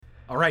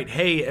All right.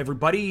 Hey,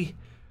 everybody.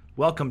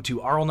 Welcome to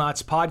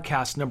Arlnauts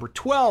podcast number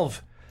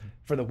 12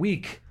 for the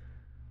week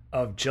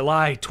of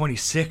July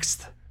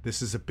 26th.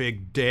 This is a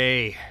big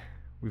day.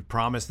 We've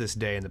promised this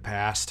day in the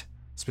past.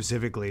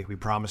 Specifically, we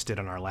promised it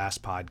on our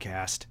last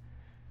podcast.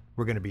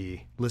 We're going to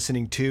be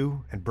listening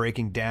to and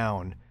breaking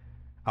down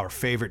our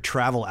favorite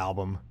travel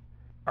album.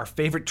 Our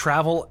favorite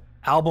travel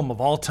album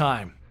of all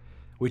time,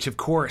 which of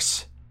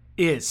course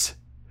is...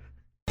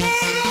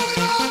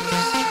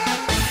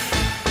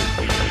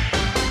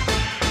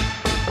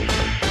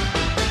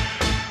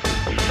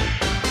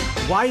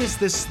 Why is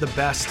this the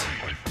best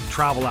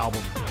travel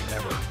album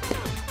ever?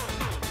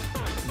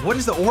 What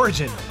is the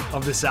origin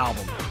of this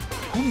album?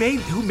 Who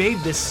made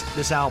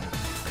this album?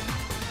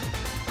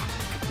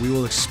 We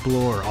will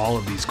explore all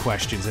of these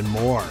questions and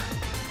more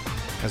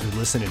as we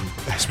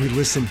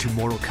listen to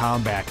Mortal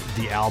Kombat,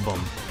 the album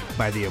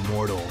by the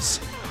Immortals.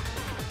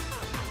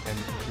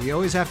 And we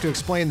always have to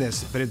explain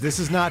this, but this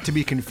is not to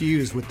be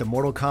confused with the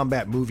Mortal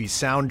Kombat movie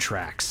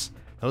soundtracks.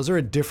 Those are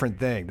a different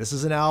thing. This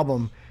is an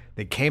album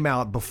that came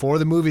out before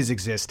the movies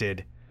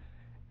existed,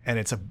 and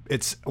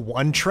it's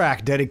one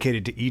track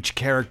dedicated to each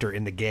character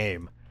in the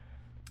game.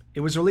 It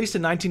was released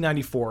in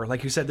 1994.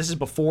 Like you said, this is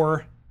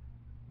before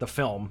the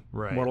film,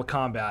 right. Mortal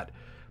Kombat,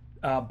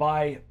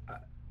 by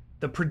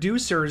the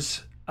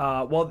producers.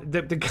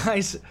 The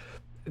guys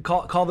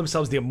call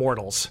themselves the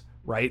Immortals,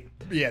 right?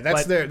 Yeah,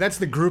 that's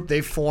the group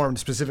they formed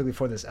specifically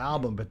for this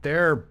album, but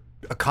they're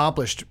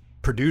accomplished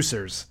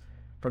producers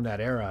from that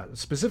era.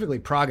 Specifically,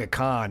 Praga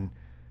Khan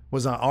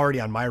was already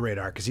on my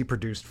radar because he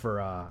produced for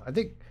I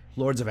think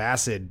Lords of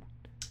Acid.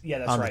 Yeah,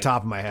 that's on right. the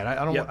top of my head.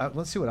 I don't. Yep.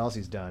 Let's see what else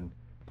he's done.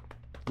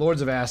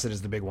 Lords of Acid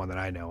is the big one that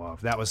I know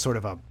of. That was sort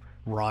of a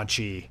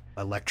raunchy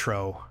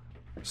electro,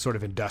 sort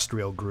of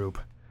industrial group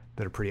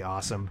that are pretty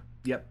awesome.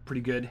 Yep,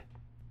 pretty good.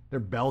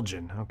 They're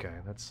Belgian. Okay,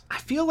 that's. I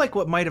feel like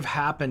what might have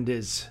happened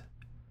is,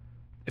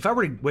 if I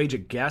were to wage a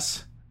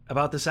guess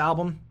about this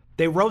album,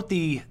 they wrote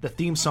the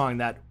theme song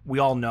that we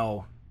all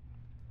know,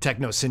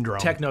 Techno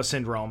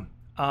Syndrome.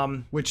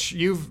 Which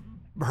you've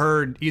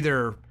heard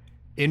either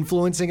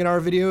influencing in our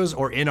videos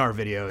or in our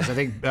videos. I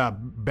think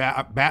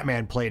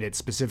Batman played it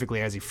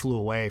specifically as he flew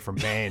away from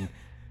Bane.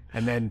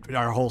 And then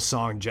our whole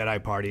song,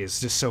 Jedi Party, is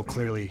just so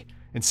clearly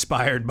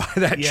inspired by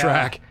that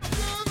track.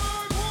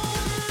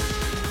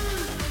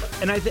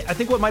 And I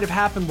think what might have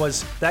happened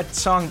was that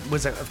song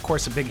was, of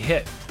course, a big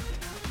hit.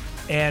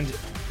 And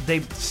they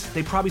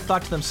probably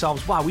thought to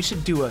themselves, wow, we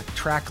should do a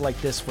track like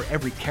this for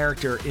every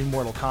character in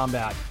Mortal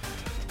Kombat.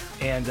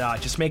 And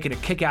just make it a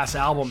kick-ass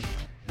album.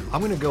 I'm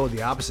going to go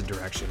the opposite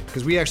direction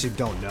because we actually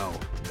don't know,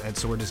 and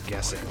so we're just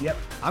guessing. Yep.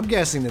 I'm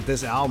guessing that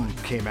this album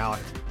came out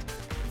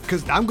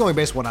because I'm going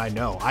based on what I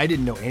know. I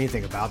didn't know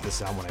anything about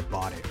this album when I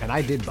bought it, and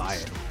I did buy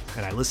it,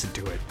 and I listened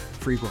to it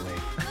frequently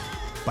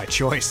by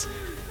choice.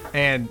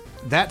 And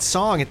that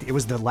song, it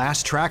was the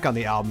last track on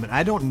the album, and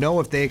I don't know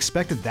if they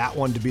expected that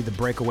one to be the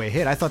breakaway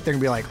hit. I thought they were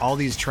going to be like, all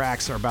these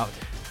tracks are about...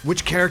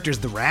 which character's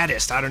the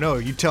raddest? I don't know.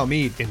 You tell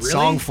me in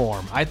song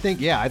form. I think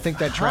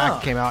that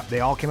track came out. They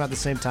all came out at the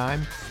same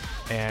time,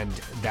 and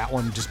that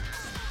one just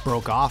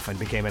broke off and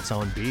became its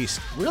own beast.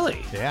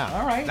 Really? Yeah.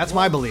 All right. That's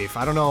my belief.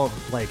 I don't know.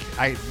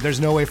 There's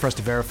no way for us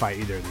to verify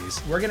either of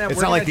these.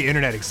 It's not like the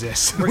internet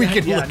exists. We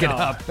can look it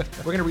up.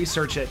 We're gonna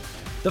research it.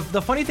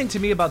 The funny thing to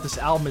me about this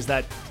album is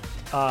that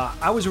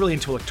I was really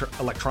into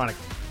electronica,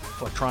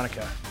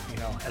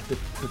 at the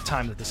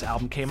time that this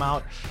album came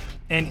out.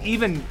 And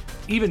even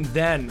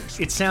then,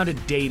 it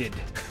sounded dated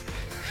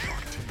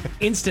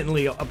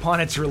instantly upon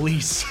its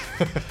release.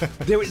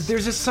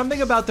 There's just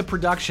something about the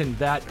production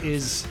that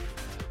it's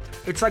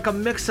like a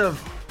mix of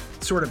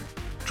sort of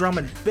drum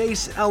and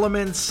bass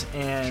elements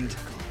and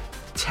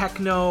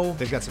techno.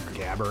 They've got some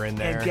gabber in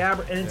there.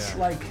 And it's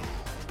like,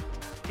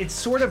 it's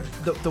sort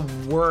of the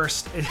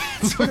worst.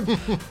 It's sort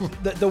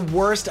of the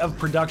worst of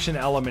production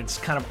elements,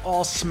 kind of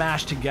all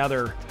smashed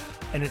together,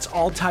 and it's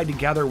all tied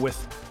together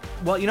with.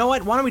 Well, you know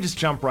what? Why don't we just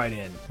jump right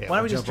in? Yeah, Why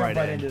don't we just jump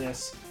right into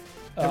this?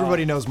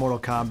 Everybody knows Mortal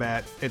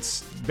Kombat.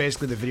 It's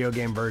basically the video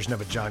game version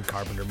of a John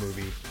Carpenter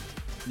movie.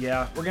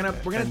 Yeah, we're gonna.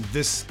 And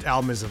this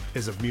album is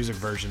a music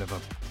version of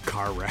a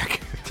car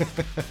wreck.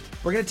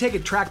 We're gonna take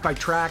it track by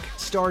track,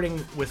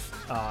 starting with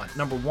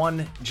number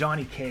 1,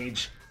 Johnny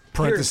Cage.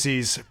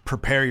 Parentheses.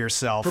 Prepare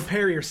yourself.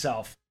 Prepare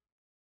yourself.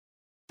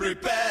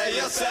 Prepare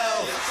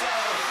yourself.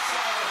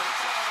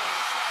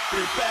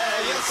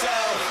 Prepare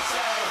yourself.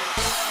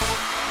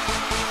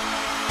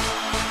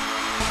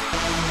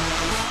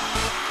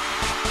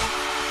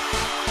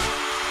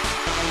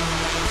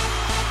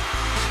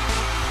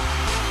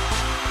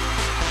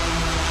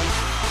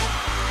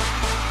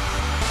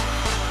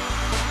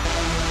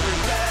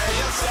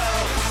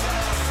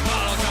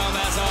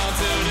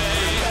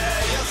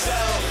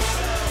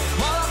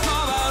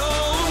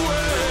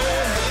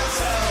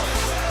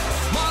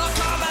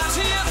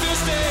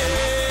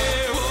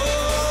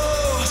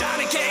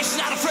 Johnny Cage is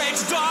not afraid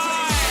to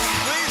die.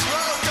 Please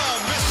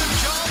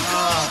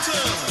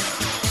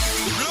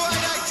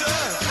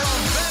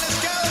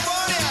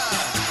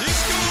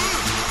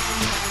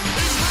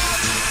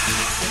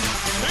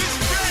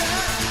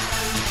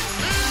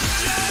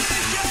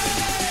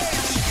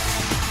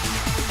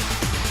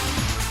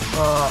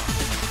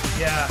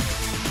Yeah.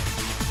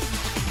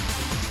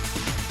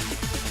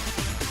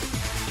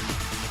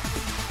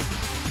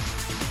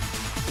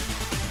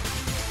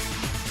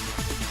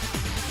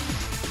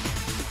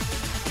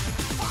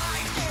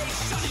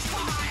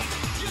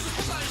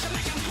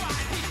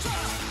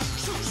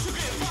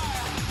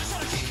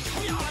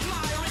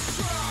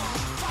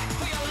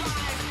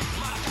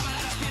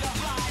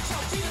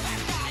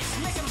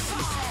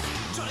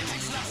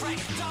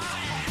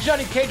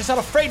 Johnny Cage is not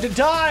afraid to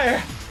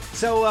die.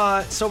 So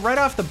right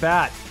off the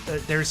bat,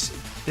 there's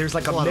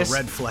like a lot of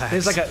red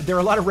flags. There are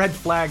a lot of red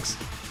flags.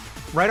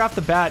 Right off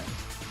the bat,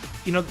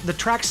 you know, the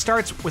track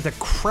starts with a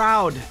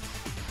crowd,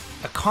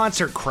 a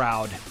concert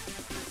crowd.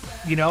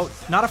 You know,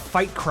 not a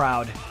fight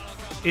crowd.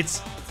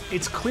 It's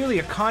clearly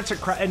a concert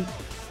crowd. And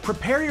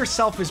prepare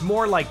yourself is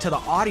more like to the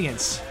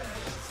audience.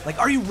 Like,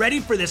 are you ready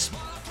for this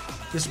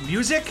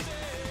music?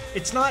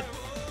 It's not.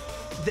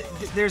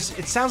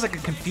 It sounds like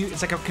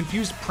it's like a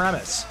confused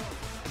premise.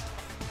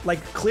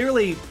 Like,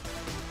 clearly,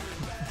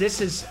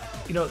 this is,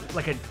 you know,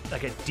 like a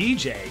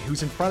DJ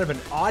who's in front of an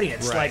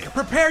audience. Right. Like,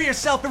 prepare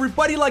yourself,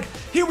 everybody. Like,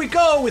 here we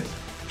go with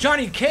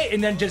Johnny Cage,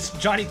 and then just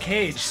Johnny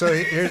Cage. So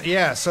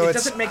yeah, so it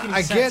doesn't make any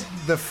sense. I get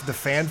the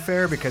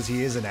fanfare because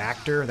he is an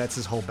actor. That's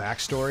his whole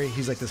backstory.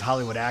 He's like this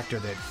Hollywood actor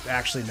that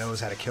actually knows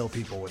how to kill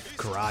people with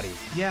karate.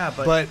 Yeah,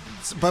 but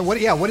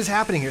what is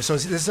happening here? So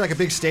this is like a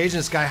big stage, and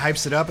this guy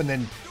hypes it up, and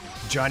then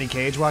Johnny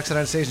Cage walks out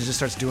on stage and just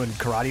starts doing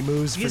karate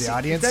moves for the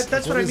audience.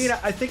 That's what I mean.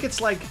 I think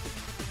it's like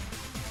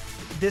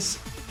this.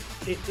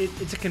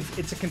 It's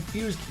a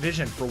confused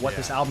vision for what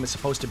this album is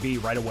supposed to be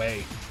right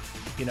away.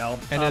 You know,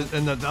 and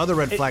the other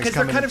red flags because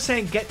they're kind of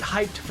saying get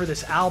hyped for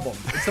this album.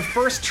 It's the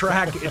first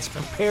track. It's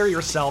prepare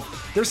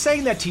yourself. They're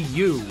saying that to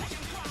you.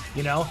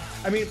 You know,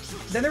 I mean,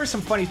 then there were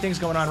some funny things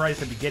going on right at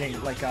the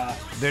beginning, like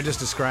they're just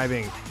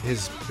describing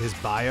his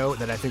bio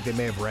that I think they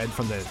may have read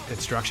from the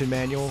instruction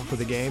manual for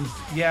the game.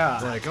 Yeah,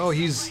 like, oh,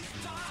 he's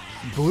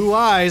blue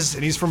eyes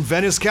and he's from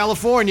Venice,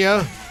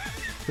 California.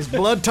 His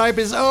blood type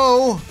is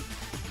O.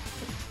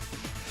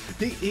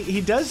 He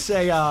does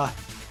say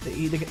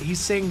he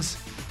sings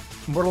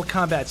Mortal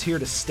Kombat's here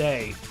to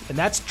stay, and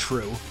that's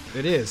true.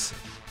 It is.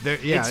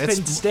 It's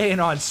been staying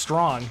on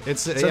strong.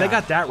 They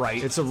got that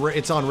right. It's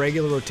on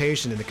regular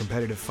rotation in the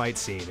competitive fight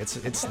scene.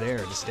 It's there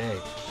to stay.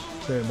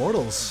 The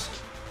Immortals,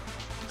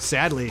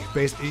 sadly,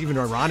 even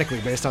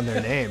ironically, based on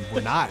their name,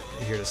 were not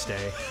here to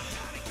stay.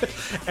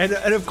 And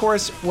of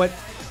course,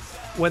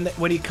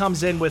 when he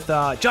comes in with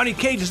Johnny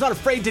Cage is not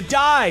afraid to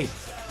die.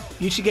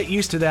 You should get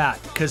used to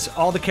that, because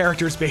all the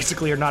characters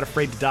basically are not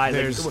afraid to die.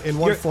 In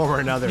one form or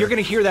another. You're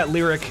going to hear that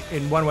lyric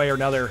in one way or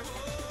another,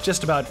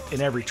 just about in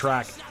every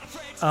track.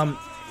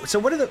 So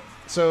what are the?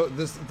 So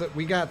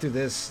we got through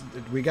this.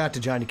 We got to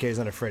Johnny Cage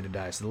not afraid to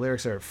die. So the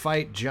lyrics are: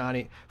 fight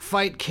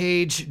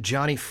Cage,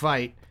 Johnny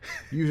fight.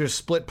 Use your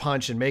split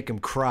punch and make him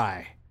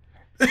cry.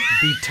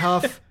 Be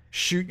tough,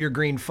 shoot your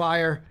green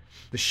fire.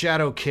 The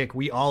shadow kick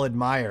we all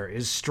admire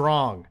is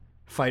strong.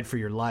 Fight for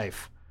your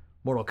life.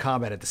 Mortal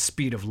Kombat at the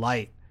speed of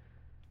light.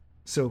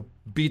 So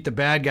beat the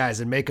bad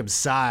guys and make them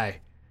sigh.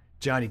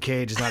 Johnny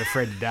Cage is not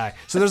afraid to die.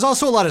 So there's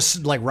also a lot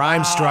of like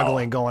rhyme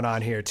struggling going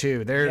on here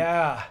too.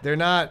 They're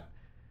not.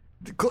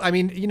 I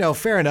mean, you know,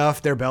 fair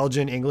enough. They're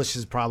Belgian. English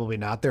is probably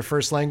not their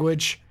first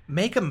language.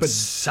 Make them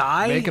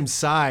sigh. Make them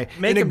sigh.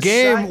 Make in a them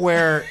game sigh.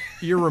 where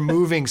you're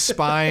removing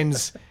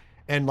spines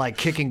and like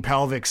kicking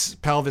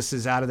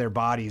pelvises out of their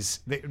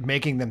bodies,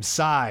 making them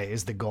sigh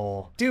is the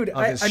goal. Dude,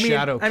 of his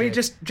shadow kick. I mean,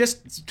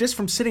 just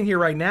from sitting here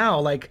right now,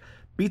 like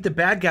beat the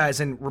bad guys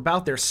and rip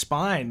out their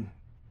spine.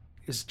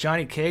 Is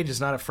Johnny Cage is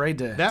not afraid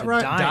to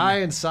die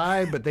and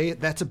sigh, but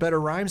that's a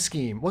better rhyme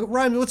scheme.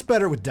 What's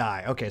better with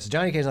die? Okay, so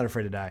Johnny Cage's not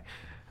afraid to die.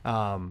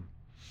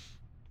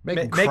 Make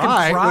him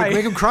cry.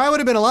 Make him cry would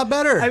have been a lot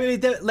better. I mean,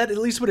 that at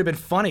least would have been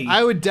funny.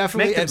 I would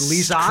definitely at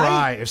least sigh?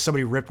 cry if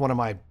somebody ripped one of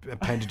my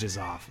appendages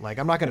off. Like,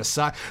 I'm not going to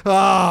sigh.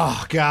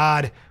 Oh,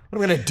 God. What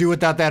am I going to do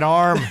without that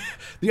arm?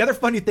 The other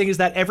funny thing is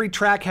that every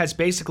track has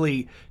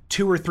basically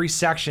 2 or 3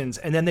 sections,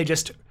 and then they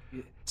just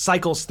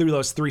cycles through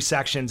those 3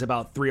 sections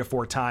about 3 or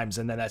 4 times,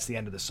 and then that's the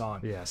end of the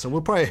song. Yeah, so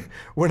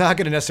we're not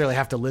going to necessarily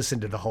have to listen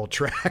to the whole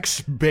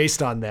tracks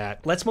based on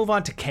that. Let's move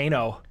on to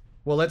Kano.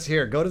 Well,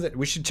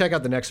 we should check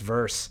out the next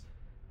verse.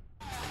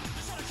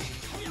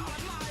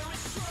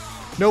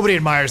 Nobody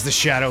admires the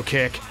shadow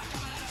kick.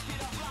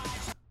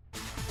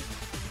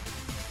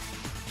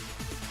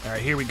 All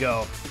right, here we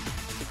go.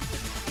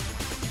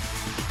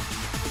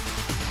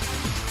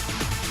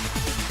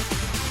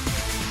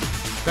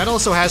 That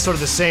also has sort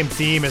of the same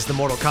theme as the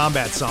Mortal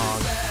Kombat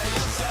song.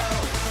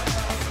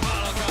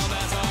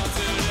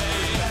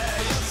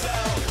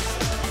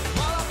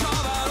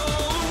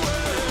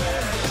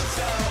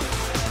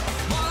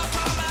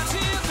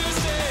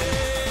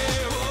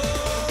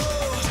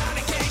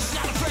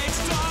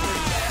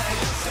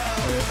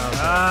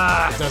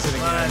 It does it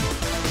again.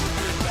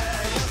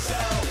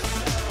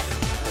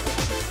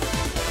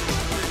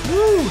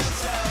 Woo!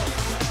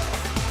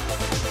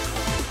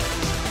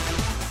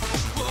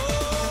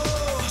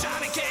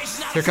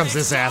 Here comes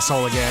this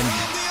asshole again.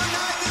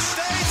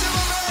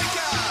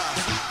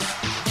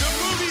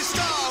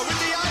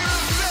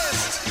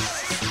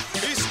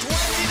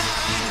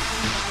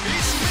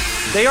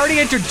 They already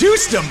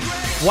introduced him.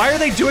 Why are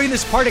they doing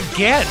this part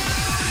again?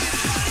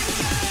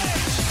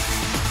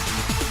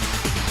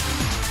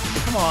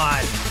 Come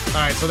on.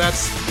 All right, so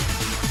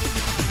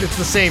it's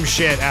the same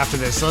shit after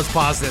this. So let's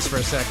pause this for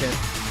a second.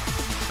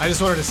 I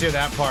just wanted to see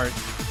that part.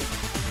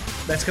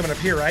 That's coming up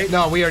here, right?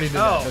 No, we already did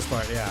Oh. that. This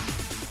part, yeah.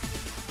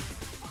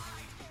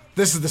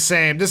 This is the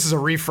same. This is a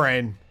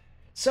refrain.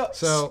 So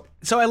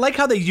I like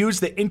how they use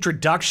the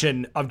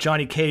introduction of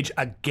Johnny Cage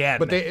again.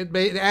 But they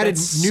added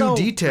It's new so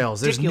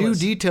details. There's new ridiculous.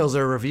 details that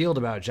are revealed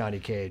about Johnny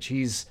Cage.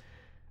 He's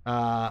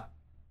got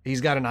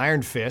an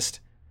iron fist.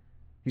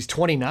 He's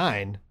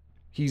 29.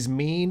 He's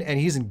mean and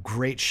he's in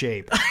great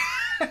shape.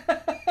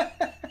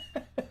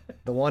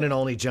 The one and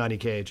only Johnny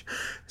Cage.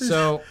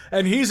 So,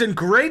 and he's in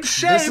great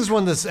shape. this is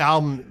when this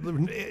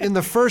album, in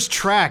the first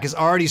track, is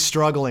already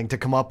struggling to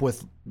come up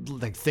with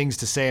like things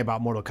to say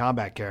about Mortal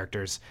Kombat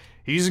characters.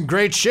 He's in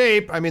great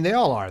shape. I mean, they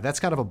all are. That's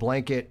kind of a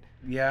blanket.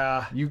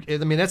 Yeah.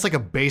 That's like a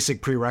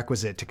basic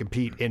prerequisite to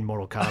compete in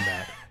Mortal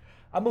Kombat.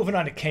 I'm moving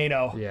on to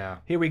Kano. Yeah.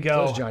 Here we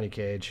go. So is Johnny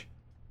Cage.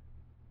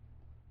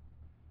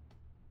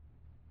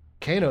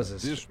 Kano's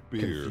is This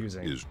beer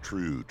confusing. is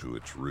true to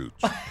its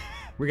roots.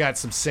 We got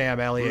some Sam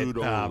Elliott,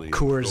 Brewed only in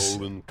Coors.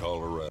 Golden,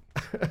 Colorado.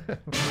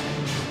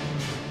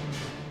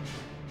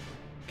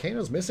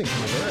 Kano's missing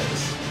from the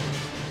lyrics.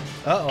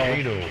 Uh-oh.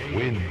 Kano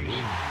wins.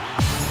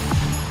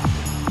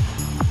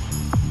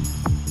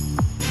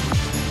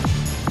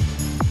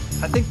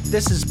 I think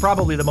this is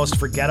probably the most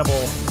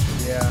forgettable.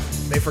 Yeah,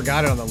 they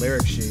forgot it on the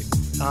lyric sheet.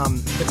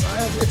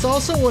 It's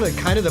also one of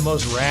kind of the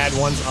most rad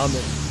ones on the.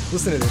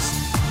 Listen to this.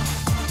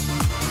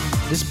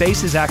 This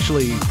bass is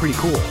actually pretty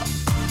cool.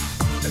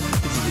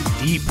 This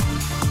is deep.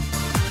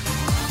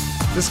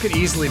 This could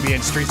easily be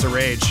in Streets of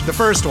Rage. The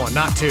first one,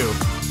 not two.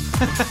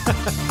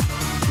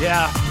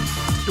 Yeah.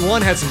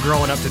 One had some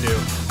growing up to do.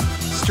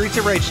 Streets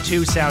of Rage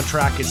 2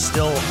 soundtrack is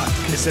still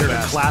considered a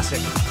best. classic.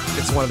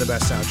 It's one of the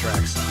best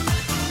soundtracks.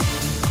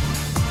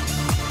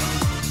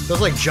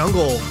 Those like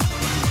jungle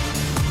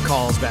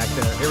calls back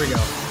there. Here we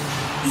go.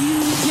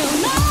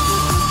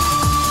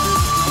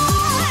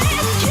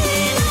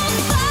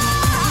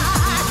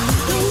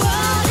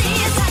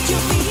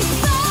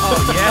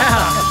 Oh,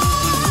 yeah.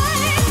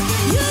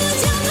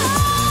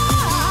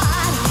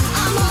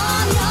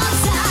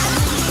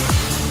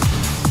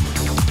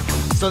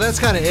 So that's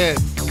kind of it,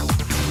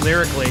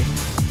 lyrically.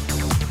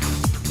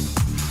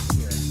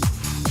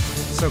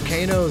 So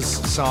Kano's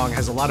song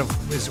has a lot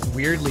of is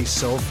weirdly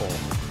soulful.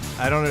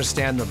 I don't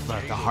understand the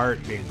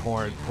heart being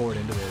poured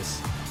into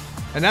this,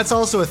 and that's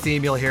also a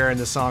theme you'll hear in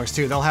the songs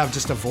too. They'll have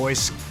just a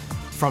voice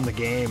from the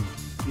game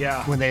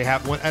Yeah. when they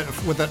have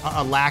with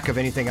a lack of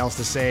anything else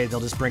to say. They'll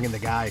just bring in the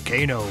guy.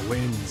 Kano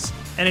wins.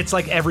 And it's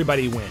like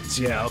everybody wins,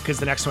 you know, because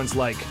the next one's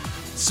like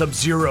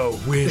Sub-Zero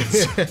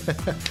wins.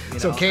 You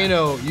So know?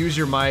 Kano, use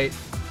your might.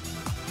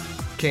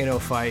 Kano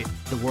fight.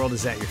 The world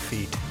is at your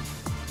feet.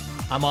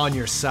 I'm on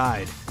your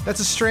side. That's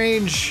a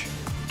strange.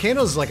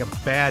 Kano's like a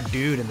bad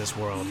dude in this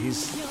world.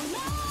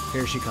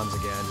 Here she comes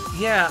again.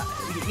 Yeah,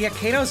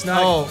 Kano's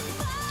not. Oh,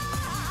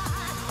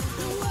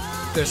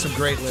 there's some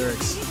great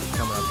lyrics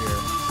coming up here.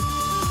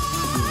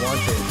 You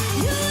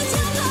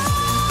wanted.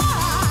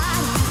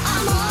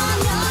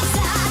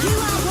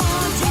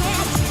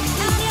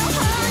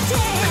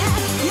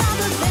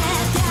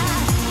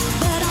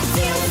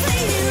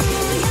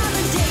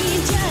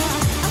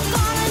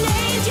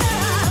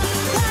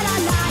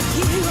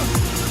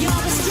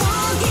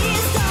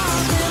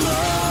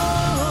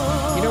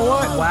 You know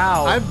what?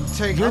 Wow.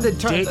 You're You're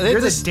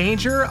the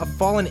danger, a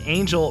fallen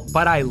angel,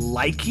 but I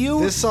like you.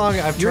 This song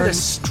You're the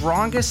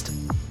strongest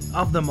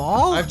of them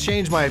all. I've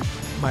changed my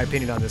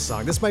opinion on this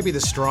song. This might be the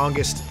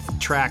strongest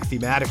track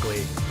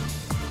thematically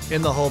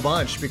in the whole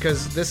bunch,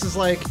 because this is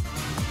like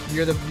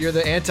you're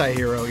the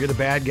anti-hero, you're the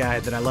bad guy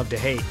that I love to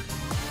hate.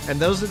 And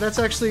that's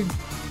actually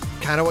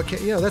kind of what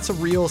that's a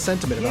real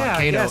sentiment about I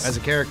Kano guess. as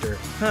a character.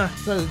 Huh.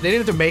 So they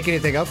didn't have to make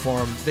anything up for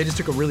him. They just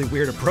took a really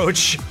weird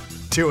approach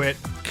to it.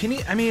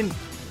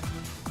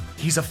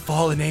 He's a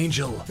fallen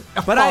angel.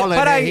 Fallen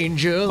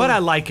angel. But I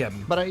like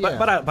him. But I He's he's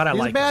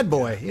like a bad him.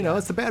 boy. You know,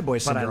 it's the bad boy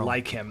But syndrome. I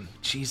like him.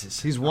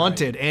 Jesus. He's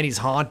wanted and he's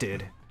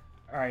haunted.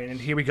 All right,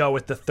 and here we go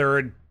with the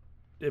third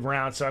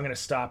round. So I'm going to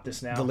stop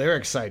this now. The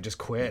lyric site just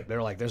quit.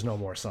 They're like, there's no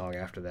more song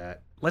after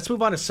that. Let's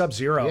move on to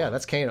Sub-Zero. Yeah,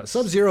 that's Kano.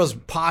 Sub-Zero is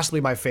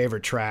possibly my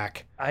favorite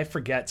track. I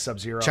forget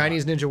Sub-Zero.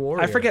 Chinese Ninja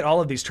Warrior. I forget all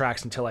of these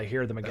tracks until I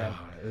hear them again.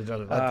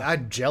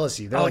 I'm jealous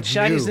of you. They're Oh, like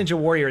Chinese new. Ninja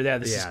Warrior. Yeah,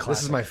 this is Yeah, classic.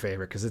 this is my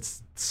favorite because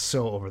it's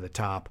so over the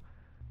top.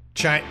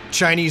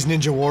 Chinese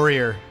Ninja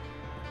Warrior.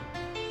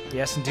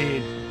 Yes,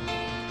 indeed.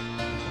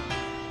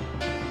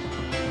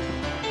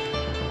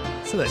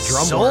 So that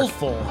drum work,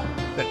 Soulful.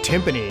 that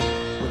timpani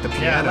with the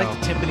Yeah, I piano. like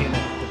the timpani and the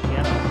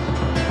piano.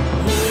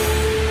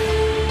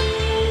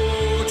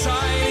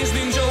 Chinese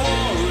Ninja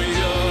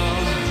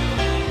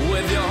Warrior,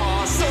 with your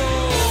heart so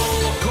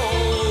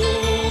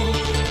cold,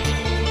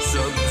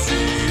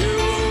 Sub-Zero.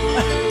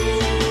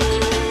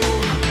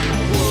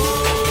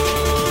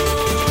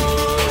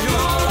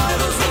 Your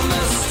life is a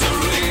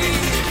mystery,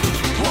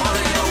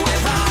 warrior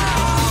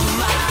without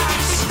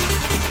mask.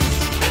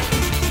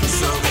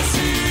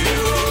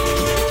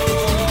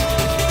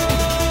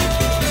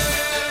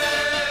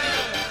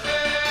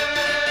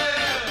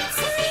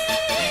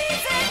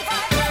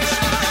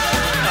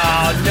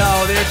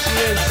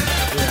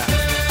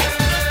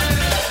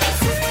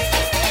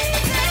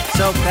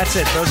 That's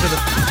it. Those are the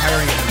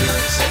entirety of the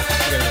lyrics.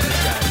 We gotta get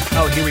this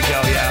guy. Oh, here we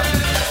go.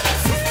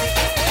 Yeah.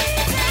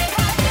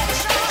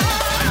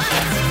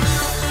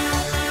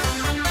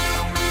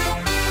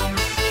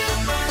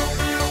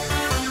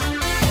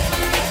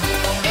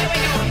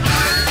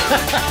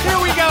 Here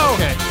we go.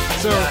 Okay,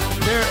 so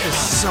there is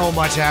so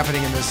much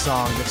happening in this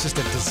song. It's just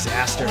a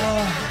disaster.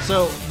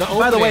 So the opening,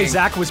 By the way,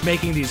 Zach was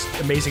making these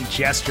amazing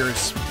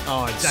gestures.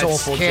 oh, I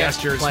soulful just can't,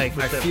 gestures Like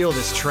with I the- feel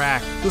this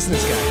track. Listen to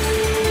this guy.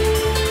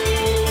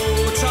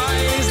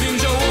 Chinese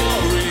ninja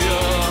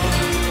warrior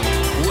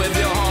with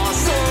your heart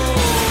so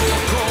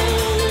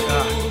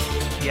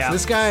cold. Yeah.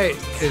 This guy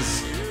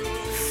is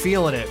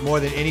feeling it more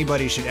than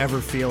anybody should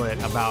ever feel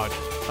it about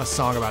a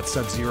song about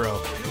Sub-Zero.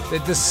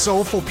 This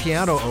soulful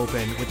piano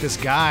open with this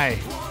guy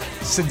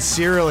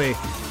sincerely,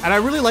 and I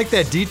really like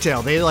that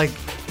detail. They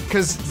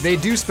because they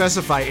do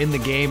specify in the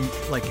game,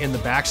 like in the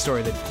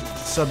backstory, that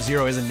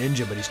Sub-Zero isn't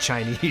ninja, but he's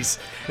Chinese,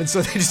 and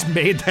so they just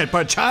made that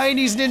part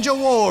Chinese ninja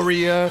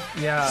warrior.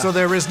 Yeah. So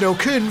there is no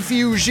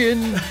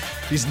confusion.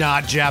 He's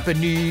not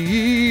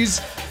Japanese.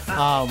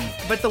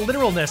 But the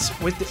literalness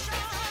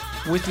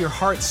with your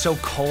heart so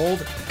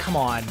cold. Come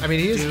on. I mean,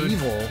 he is dude.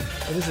 evil.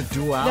 It is a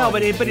duality. No,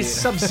 but it's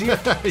Sub-Zero.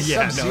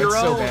 Yeah, Sub-Zero. no,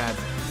 it's so bad.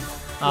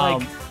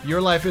 Like,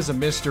 Your life is a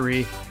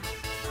mystery.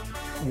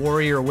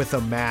 Warrior with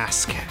a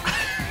mask.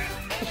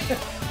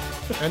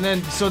 And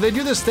then, so they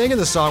do this thing in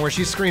the song where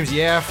she screams,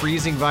 "Yeah,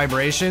 freezing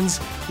vibrations,"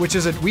 which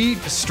is we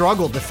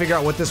struggled to figure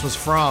out what this was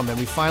from, and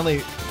we finally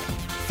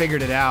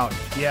figured it out.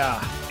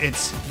 yeah.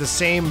 It's the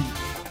same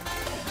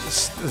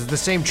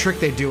trick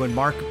they do in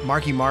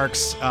Marky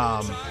Mark's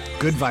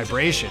Good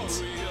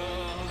Vibrations.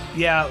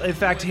 Yeah. In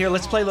fact, here,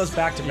 let's play those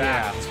back to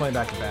back. let's play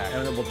back to back.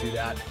 And then we'll do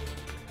that.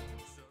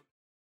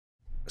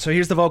 So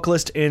here's the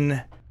vocalist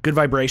in Good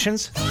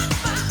Vibrations.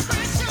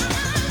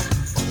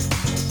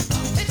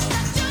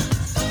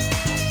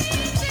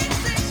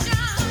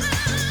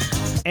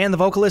 And the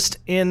vocalist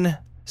in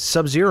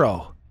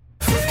Sub-Zero.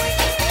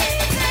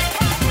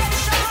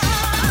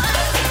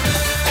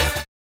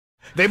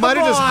 They might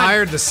have Come just on.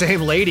 hired the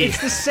same lady.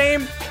 It's the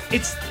same.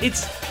 It's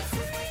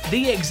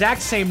the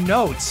exact same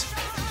notes.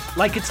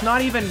 Like it's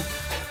not even.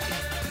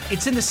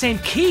 It's in the same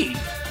key.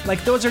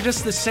 Like those are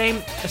just the same.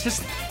 It's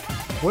just.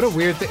 What a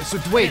weird thing. So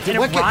wait, And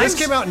it this rhymes?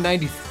 came out in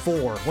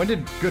 '94. When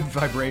did Good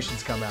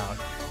Vibrations come out?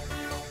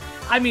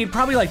 I mean,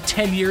 probably like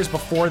 10 years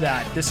before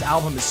that. This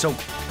album is so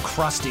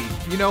crusty.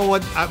 You know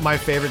what my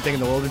favorite thing in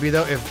the world would be,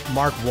 though? If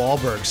Mark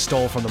Wahlberg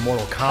stole from the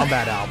Mortal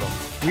Kombat album.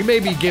 We may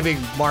be giving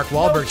Mark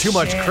Wahlberg too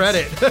much chance.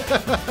 credit.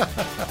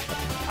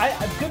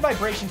 Good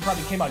Vibrations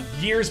probably came out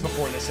years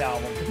before this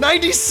album.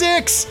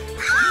 96!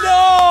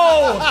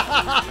 No!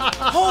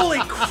 Holy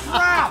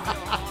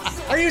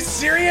crap! Are you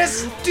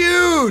serious?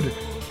 Dude!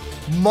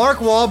 Mark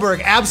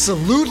Wahlberg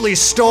absolutely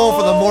stole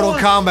from the Mortal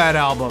Kombat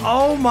album.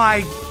 Oh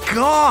my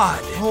god!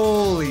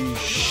 Holy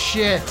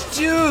shit.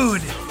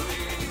 Dude!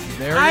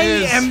 There I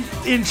it is. am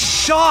in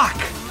shock!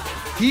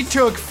 He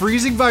took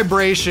Freezing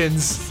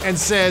Vibrations and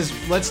says,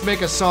 let's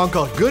make a song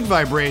called Good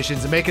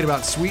Vibrations and make it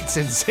about sweet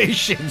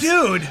sensations.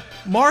 Dude,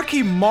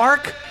 Marky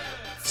Mark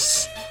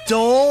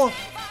stole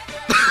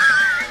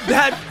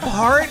that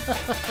part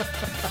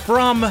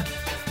from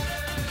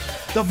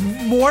the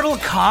Mortal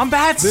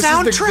Kombat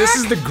soundtrack? This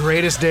is the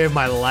greatest day of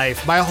my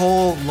life. My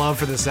whole love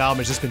for this album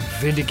has just been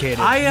vindicated.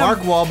 Mark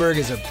Wahlberg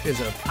is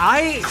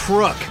a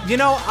crook. You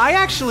know,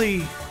 I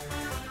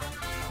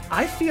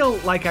feel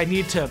like I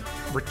need to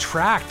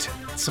retract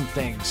some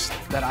things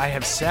that I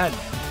have said.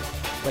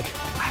 Like,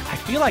 I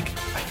feel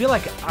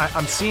like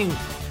I'm seeing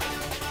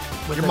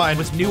with, Your mind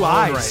with is new blown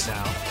eyes right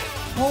now.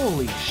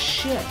 Holy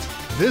shit,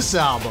 This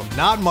album,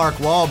 not Mark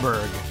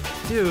Wahlberg,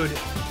 dude!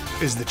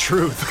 is the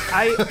truth.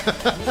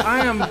 I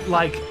am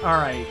like, all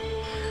right.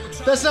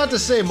 That's not to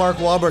say Mark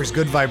Wahlberg's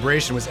Good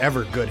Vibration was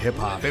ever good hip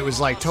hop. It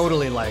was like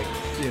totally like,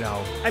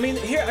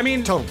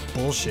 total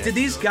bullshit. Did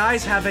these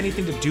guys have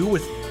anything to do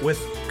with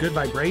Good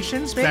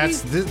Vibrations? Maybe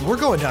We're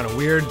going down a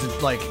weird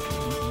like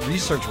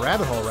research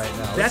rabbit hole right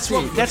now. that's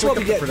Let's what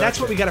look we up the get. That's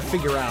what we production. got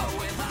to figure out.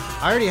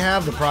 I already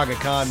have the Praga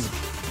Khan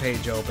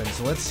page open,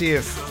 so let's see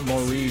if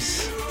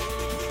Maurice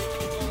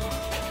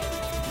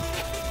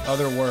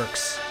other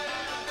works.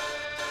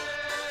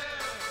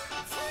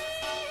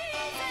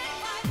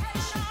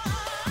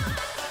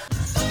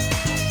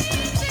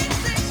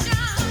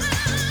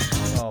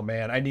 Oh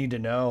man, I need to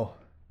know.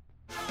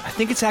 I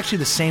think it's actually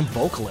the same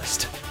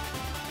vocalist.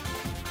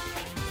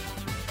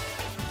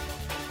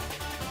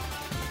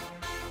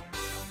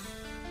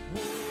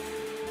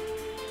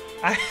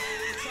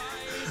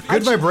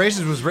 Good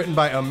Vibrations was written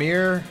by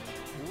Amir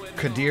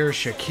Kadir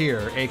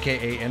Shakir,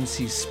 aka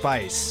MC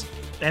Spice.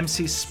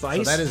 MC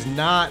Spice. So that is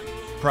not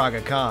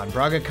Praga Khan.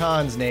 Praga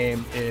Khan's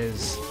name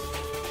is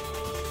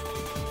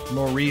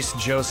Maurice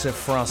Joseph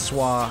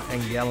Francois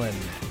Engelin.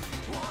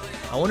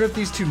 I wonder if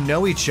these two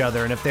know each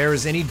other and if there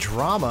is any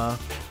drama.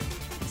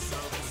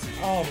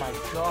 Oh my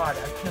god,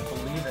 I can't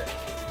believe it.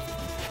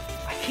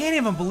 I can't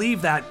even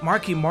believe that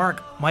Marky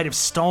Mark might have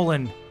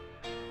stolen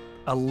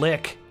a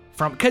lick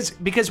from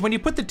because when you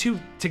put the two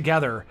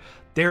together,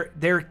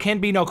 There can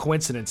be no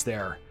coincidence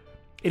there.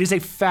 It is a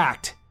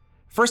fact.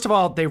 First of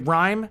all, they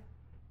rhyme.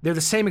 They're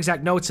the same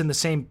exact notes in the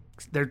same.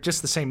 They're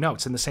just the same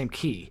notes in the same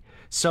key.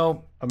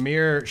 So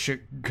Amir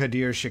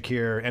Kadir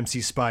Shakir,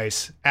 MC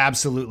Spice,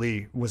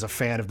 absolutely was a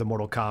fan of the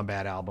Mortal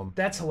Kombat album.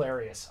 that's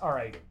hilarious. All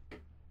right,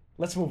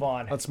 let's move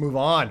on. Let's move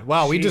on.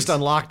 Wow, we just Jeez.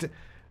 unlocked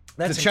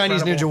That's the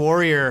Chinese incredible. Ninja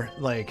Warrior.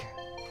 Like,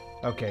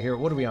 okay, here,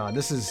 what are we on?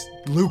 This is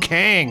Liu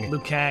Kang. Liu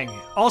Kang.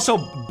 Also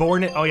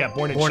born in. Oh yeah,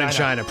 born in Born China. in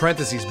China.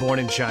 Parentheses, born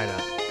in China.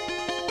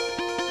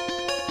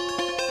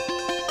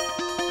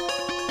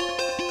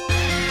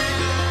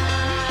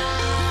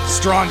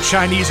 Strong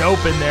Chinese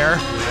open there.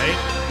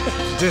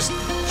 Right? Just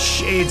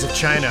shades of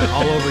China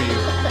all over you.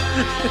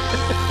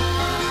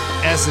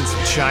 Essence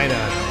of China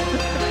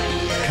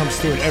comes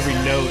through in every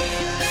note.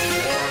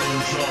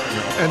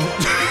 And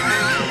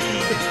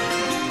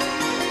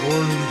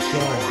Born in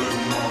China.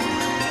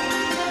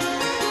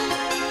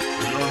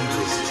 The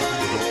youngest,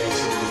 but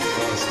also the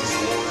fastest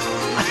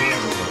warrior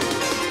in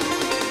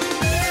China.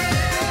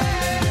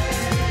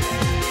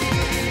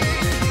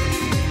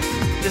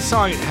 This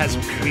song has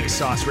weak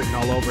sauce written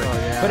all over it.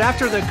 yeah. But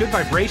after the Good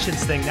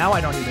Vibrations thing, now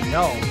I don't even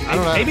know. I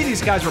don't know. Maybe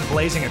these guys were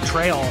blazing a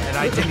trail and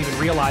I didn't even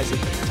realize it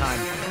at the time.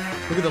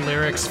 look at the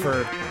lyrics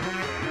for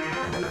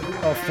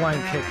Oh,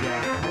 flying kick,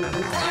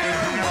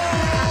 yeah.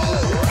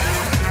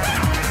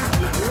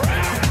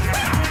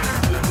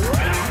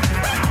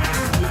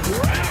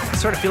 I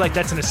sort of feel like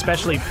that's an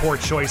especially poor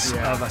choice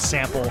Yeah. of a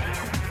sample.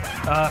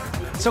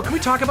 So can we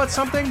talk about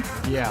something?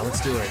 yeah, let's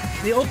do it.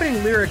 The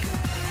opening lyric.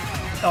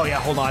 Oh yeah,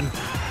 hold on.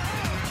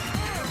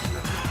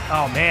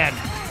 Oh man,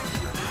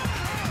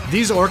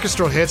 These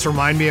orchestral hits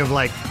remind me of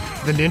like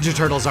the Ninja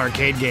Turtles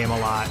arcade game a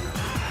lot.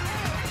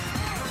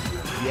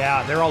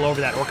 yeah, they're all over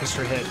that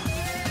orchestra hit.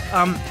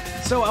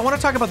 So I want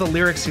to talk about the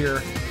lyrics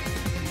here.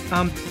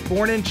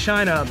 Born in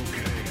China,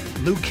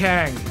 Liu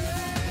Kang,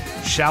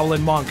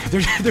 Shaolin monk.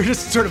 They're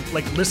just sort of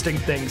like listing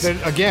things. They're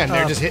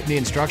just hitting the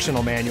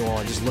instructional manual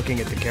and just looking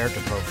at the character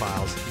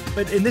profiles.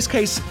 But in this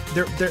case,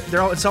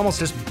 they're all, it's almost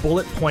just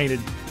bullet pointed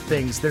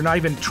things. They're not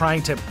even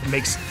trying to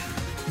make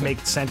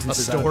A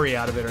sentences out of it. story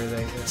out of it or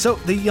anything. So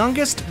the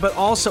youngest, but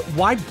also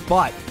why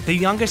but the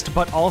youngest,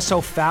 but also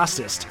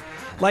fastest.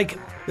 Like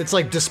It's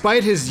like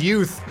despite his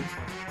youth,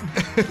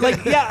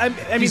 yeah, I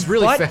mean He's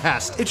really but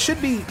fast. It should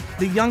be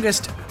the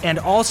youngest and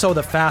also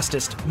the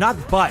fastest, not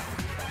but.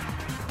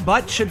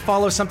 But should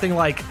follow something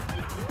like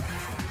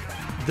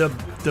the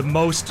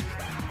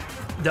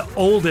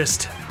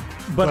oldest,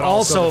 but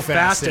also also the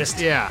fastest.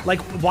 fastest. Yeah. Like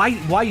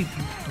why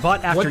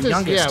but after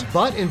youngest? Yeah,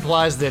 but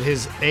implies that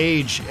his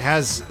age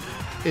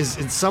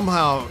it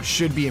somehow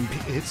should be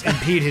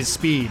impede his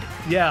speed.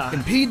 Yeah.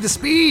 Impede the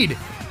speed,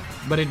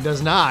 but it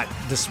does not.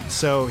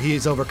 So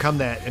he's overcome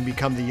that and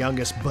become the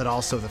youngest, but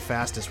also the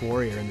fastest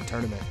warrior in the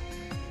tournament.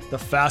 The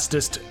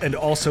fastest and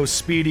also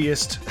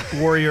speediest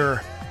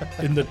warrior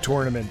in the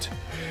tournament.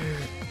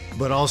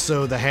 But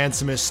also the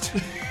handsomest,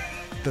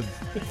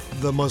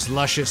 the most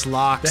luscious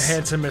locks. The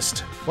handsomest.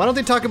 Why don't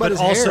they talk about But his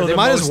hair? also They the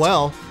might as most-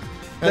 well.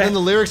 And then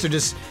the lyrics are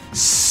just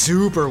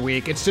super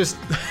weak. It's just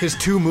his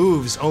two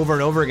moves over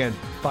and over again.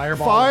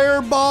 Fireball.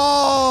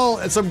 Fireball!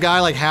 And some guy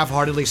like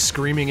half-heartedly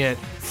screaming it,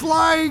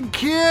 flying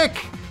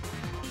kick!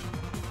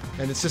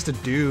 And it's just a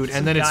dude. Some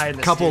and then guy in it's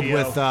the coupled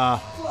studio. with,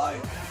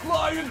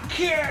 Flying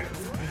kick.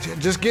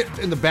 just get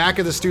in the back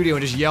of the studio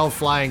and just yell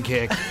flying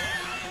kick.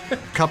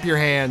 Cup your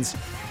hands.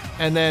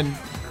 And then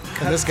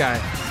this guy.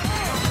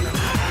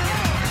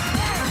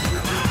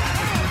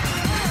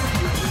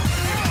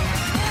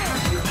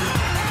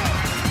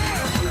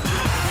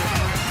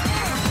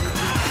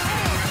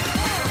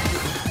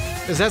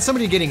 Is that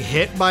somebody getting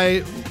hit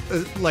by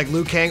like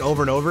Liu Kang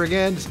over and over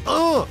again? Just,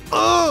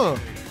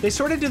 They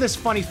sort of do this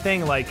funny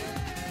thing, like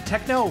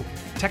techno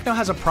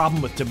has a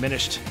problem with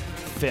diminished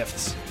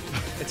fifths.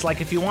 It's like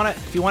if you want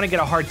to get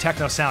a hard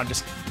techno sound,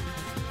 just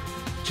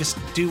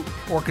do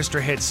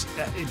orchestra hits,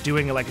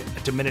 doing like a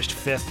diminished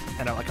fifth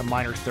and like a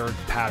minor third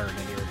pattern,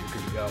 and you're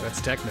good to go. That's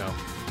techno.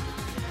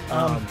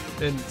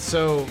 And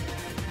so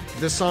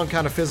this song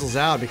kind of fizzles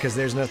out because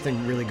there's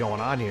nothing really going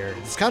on here.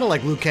 It's kind of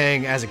like Liu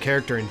Kang as a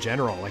character in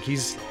general. Like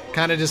he's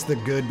kind of just the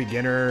good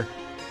beginner.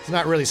 He's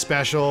not really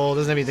special.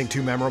 Doesn't have anything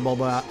too memorable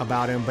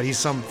about him, but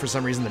he's for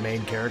some reason the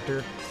main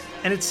character.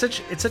 And it's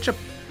such a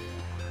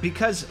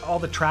because all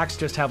the tracks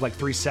just have like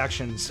 3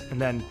 sections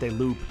and then they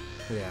loop.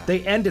 Yeah.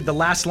 They ended, the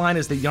last line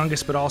is the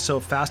youngest but also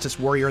fastest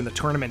warrior in the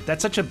tournament.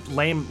 That's such a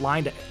lame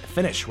line to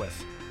finish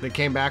with. They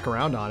came back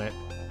around on it.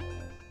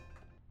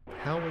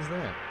 How was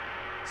that?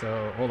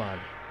 So hold on.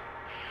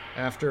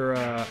 After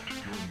God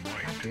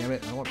damn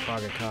it, I want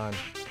Praga Khan.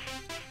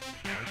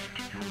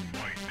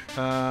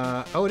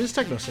 Oh, it is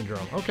Techno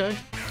Syndrome. Okay.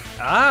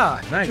 Ah,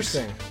 nice.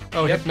 Interesting.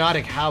 Oh, Yep.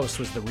 Hypnotic House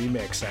was the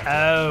remix after.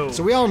 Oh.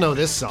 So we all know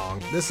this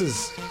song. This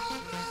is...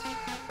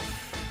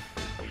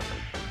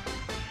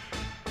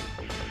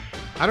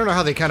 I don't know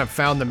how they kind of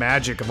found the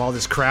magic of all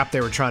this crap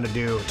they were trying to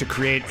do to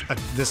create a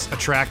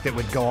track that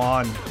would go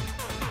on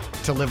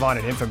to live on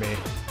in infamy.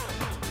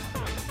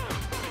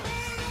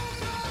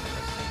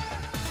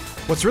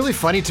 What's really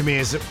funny to me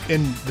is that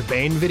in the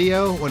Bane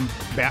video, when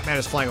Batman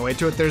is flying away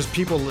to it, there's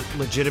people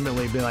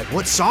legitimately being like,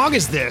 what song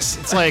is this?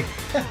 It's like,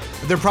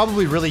 they're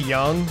probably really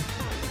young,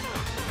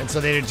 and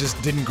so they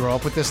just didn't grow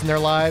up with this in their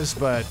lives,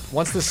 but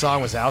once this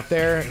song was out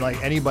there,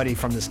 like anybody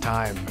from this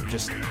time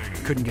just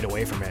couldn't get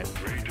away from it.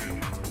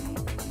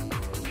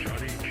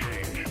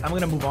 I'm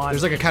gonna move on.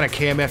 There's like a kind of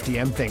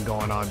KMFDM thing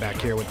going on back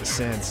here with the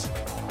synths.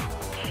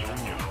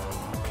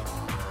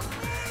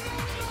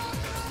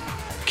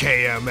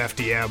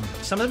 KMFDM.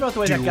 Something about the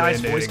way that Doing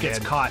guy's it voice gets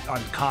again. caught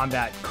on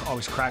combat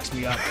always cracks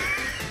me up.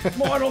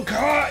 Mortal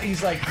Kombat.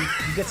 He's like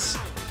he gets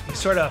he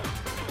sort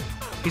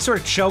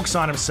of chokes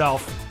on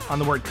himself on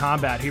the word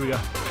combat. Here we go.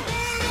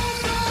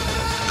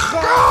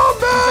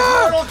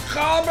 Combat! Mortal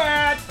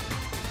Kombat.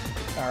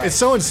 It's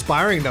so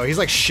inspiring though. He's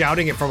like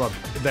shouting it from a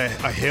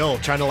hill,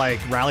 trying to like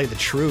rally the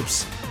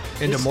troops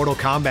into Mortal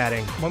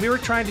Kombating. When we were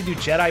trying to do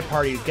Jedi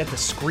Party to get the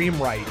scream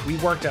right, we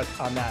worked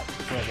on that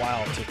for a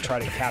while to try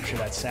to capture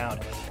that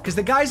sound. Because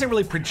the guy isn't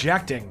really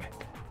projecting.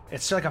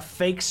 It's like a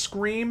fake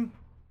scream.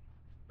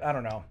 I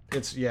don't know.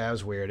 It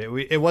was weird.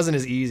 It wasn't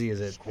as easy as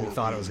it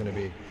thought it was going to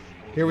be.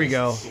 Here we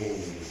go.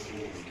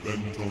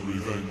 Bent on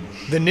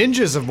revenge. The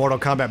ninjas of Mortal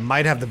Kombat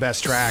might have the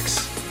best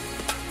tracks.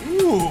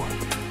 Ooh.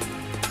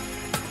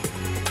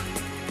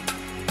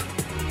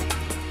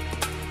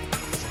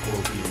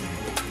 Scorpion.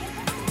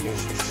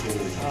 Lost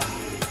soul.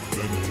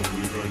 Bent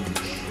on revenge.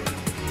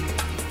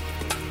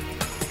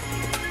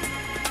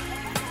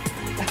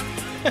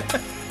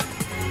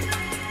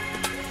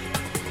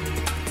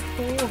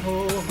 Ho,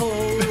 ho, ho,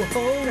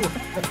 ho.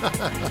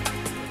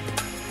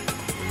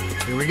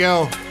 Here we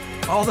go.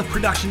 All the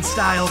production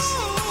styles.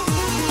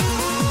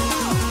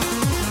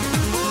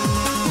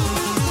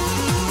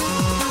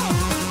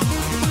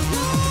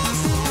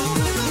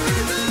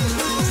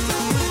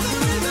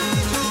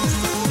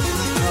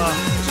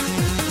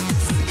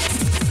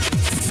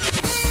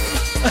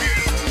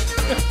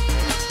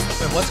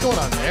 So what's going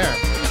on there?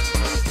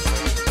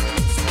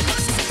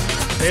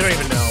 They don't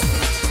even know.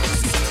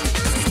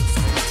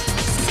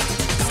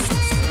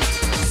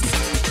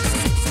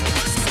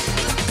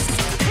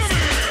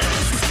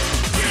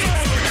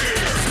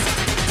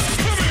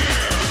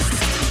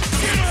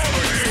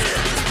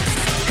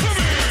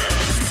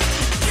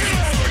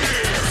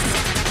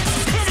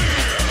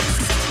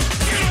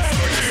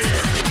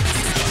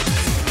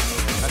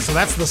 So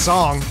that's the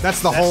song.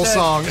 That's the whole it.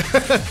 song.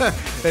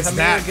 It's Come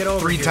that here, get over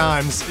 3 here.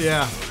 times.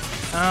 Yeah.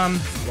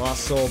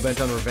 Lost Soul, Bent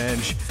on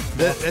Revenge.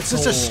 It's just a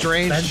Soul,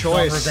 strange Bent on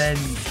choice. Revenge.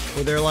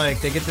 Where they're like,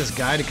 they get this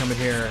guy to come in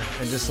here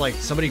and just like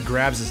somebody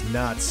grabs his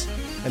nuts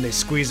and they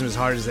squeeze him as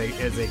hard as they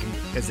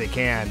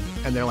can,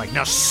 and they're like,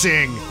 now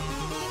sing.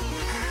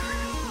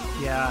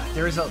 Yeah,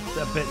 there is a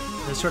bit,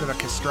 there's sort of a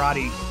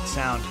castrati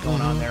sound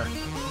going on there.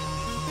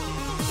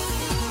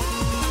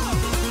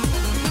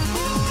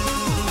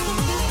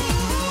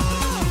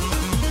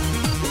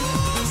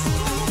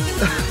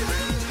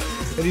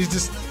 And he's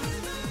just,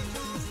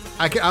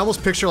 I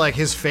almost picture like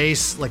his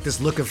face, like this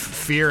look of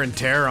fear and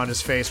terror on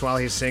his face while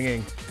he's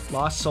singing.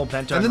 Lost Soul,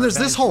 Bent on And then there's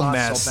Revenge. this whole Lost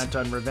mess. Soul, Bent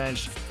on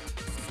Revenge.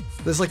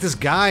 There's like this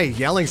guy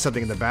yelling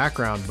something in the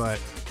background, but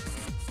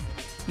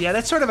Yeah,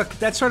 that's sort of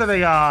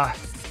a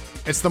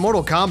it's the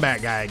Mortal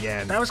Kombat guy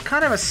again. that was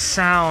kind of a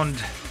sound.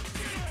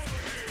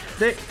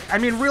 I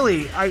mean,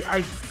 really,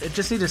 I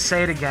just need to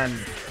say it again.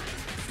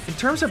 In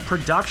terms of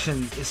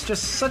production, it's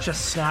just such a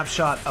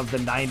snapshot of the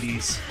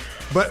 90s.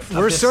 But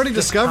we're this- starting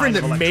this discovering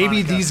kind that of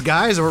maybe electronica. these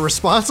guys were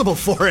responsible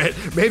for it.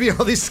 Maybe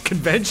all these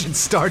conventions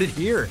started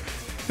here.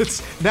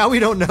 Now we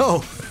don't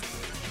know.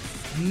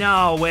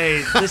 No,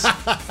 wait.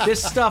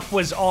 This stuff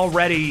was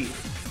already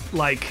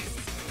like.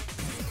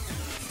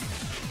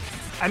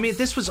 I mean,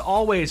 this was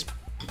always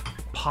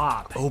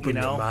pop. you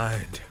know?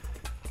 mind.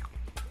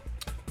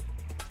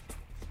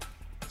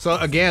 So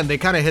again, they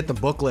kind of hit the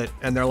booklet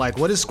and they're like,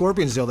 what is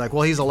Scorpion's deal? Like,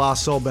 well, he's a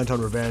lost soul bent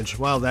on revenge.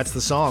 Well, that's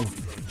the song.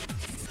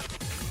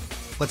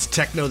 Let's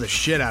techno the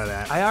shit out of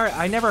that.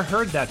 I never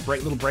heard that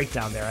little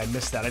breakdown there. I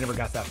missed that. I never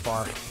got that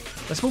far.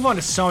 Let's move on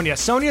to Sonya.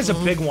 Sonya's a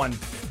big one.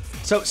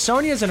 So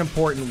Sonya's an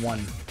important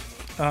one.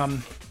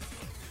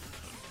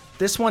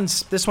 This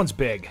one's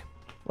big.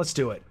 Let's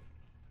do it.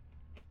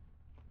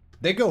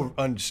 They go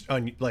on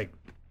like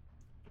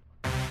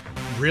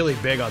really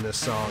big on this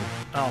song.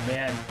 Oh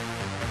man,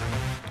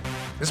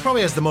 This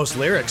probably has the most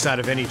lyrics out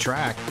of any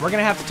track. we're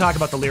gonna have to talk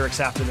about the lyrics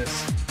after this.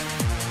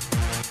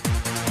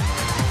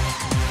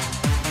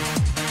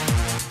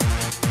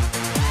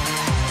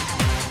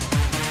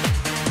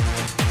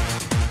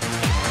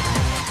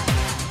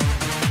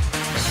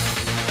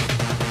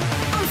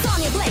 I'm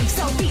Sonya Blake,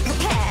 so be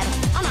prepared.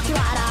 I'll knock you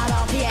right out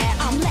of the air.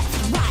 I'm left,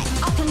 right,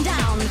 up and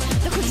down.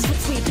 The quickest foot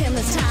sweep in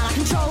this town. I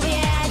control the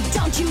air.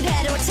 Don't you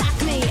dare to attack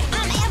me.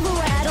 I'm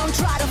everywhere. Don't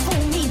try to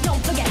fool me.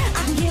 Don't forget,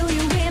 I can kill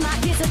you when I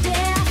get to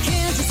death.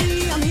 Can't you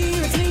see I'm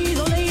here? It's me,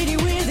 the lady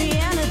with the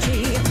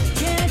energy.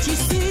 Can't you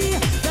see?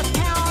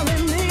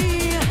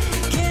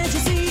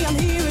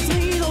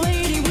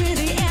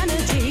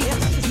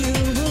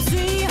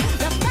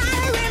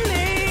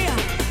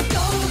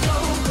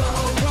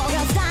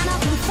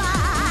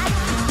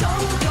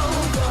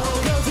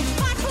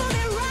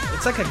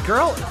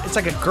 It's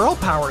like a girl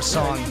power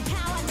song.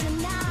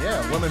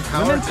 Yeah, women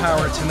power. Women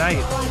power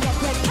tonight.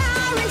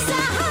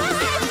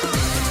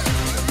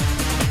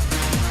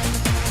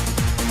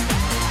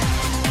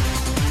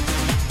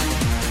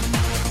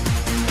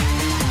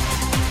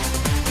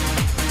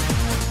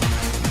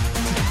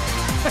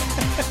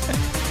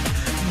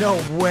 No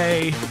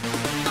way.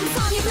 I'm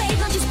Sonya Blade,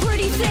 not just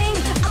pretty thing.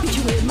 I'll beat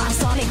you with my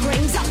sonic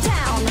rings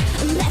uptown.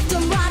 Left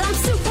and right, I'm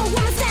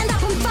Superwoman, stand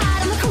up and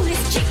fight. I'm the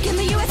coolest chick in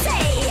the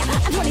USA.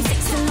 I'm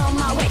 26 and on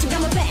my way to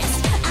become the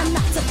best. And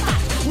that's a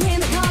fact. Win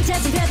the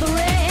contest and get the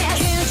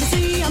rest. Can't you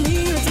see I'm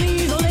here? It's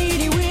me, the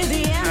lady with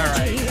the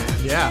energy.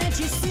 right. Yeah. Can't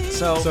you see?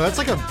 So that's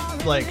like a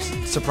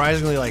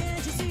surprisingly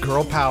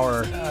girl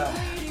power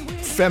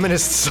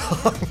feminist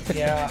song.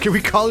 Yeah. Can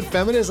we call it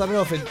feminist? I don't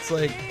know if it's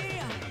like.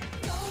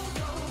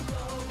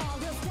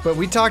 But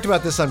we talked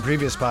about this on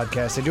previous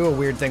podcasts. They do a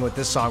weird thing with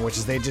this song, which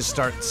is they just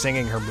start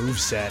singing her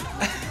moveset.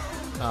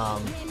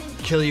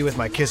 Kill you with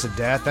my kiss of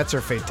death. That's her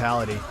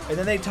fatality. And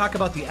then they talk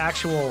about the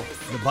actual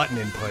The button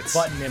inputs.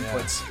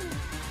 inputs.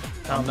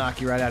 I'll knock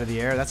you right out of the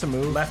air. That's a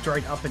move. Left,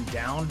 right, up, and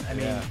down. I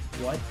mean, Yeah.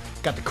 what?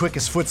 Got the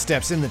quickest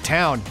footsteps in the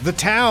town. The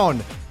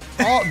town.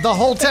 The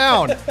whole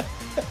town.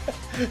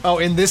 Oh,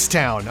 in this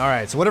town. All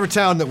right. So whatever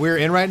town that we're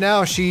in right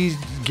now, she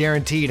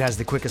guaranteed has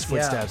the quickest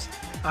footsteps.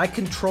 Yeah. I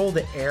control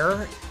the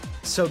air,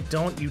 so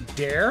don't you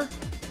dare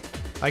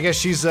I guess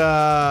she's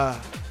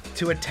to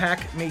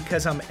attack me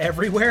because I'm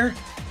everywhere.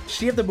 Does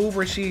she have the move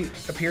where she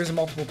appears in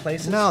multiple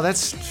places? no,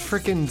 that's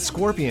freaking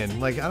Scorpion.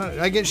 Like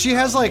I get she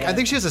has I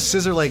think she has a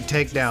scissor leg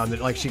takedown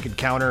that she could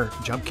counter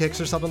jump kicks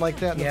or something like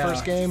that in Yeah. the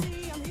first game.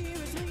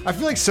 I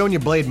feel like Sonya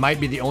Blade might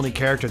be the only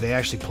character they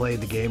actually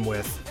played the game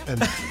with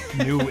and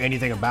knew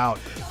anything about.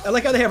 I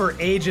like how they have her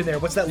age in there.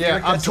 What's that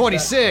lyric? I'm that says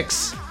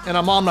 26 and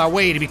I'm on my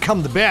way to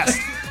become the best.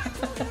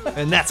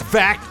 And that's a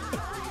fact.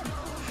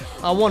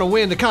 I want to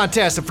win the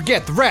contest and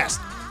forget the rest.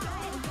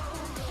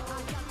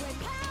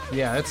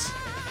 Yeah,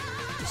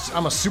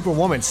 I'm a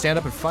superwoman, stand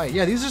up and fight.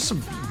 Yeah, these are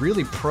some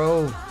really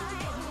pro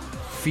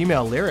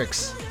female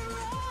lyrics.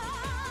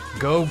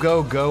 Go,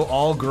 go, go,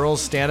 all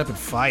girls stand up and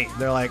fight.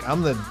 They're like,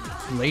 I'm the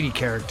lady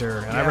character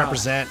and I Yeah.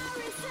 represent.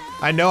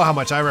 I know how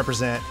much I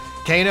represent.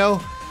 Kano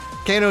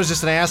is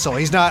just an asshole.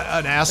 He's not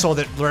an asshole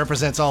that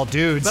represents all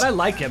dudes. But I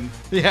like him.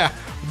 Yeah,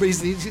 but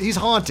he's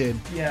haunted.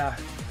 Yeah.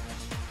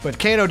 But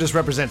Kano just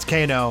represents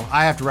Kano.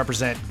 I have to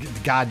represent the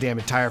goddamn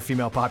entire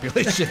female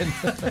population.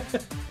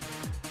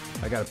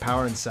 I got a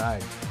power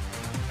inside.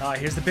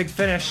 Here's the big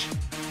finish.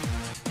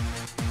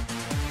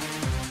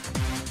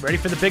 Ready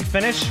for the big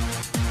finish?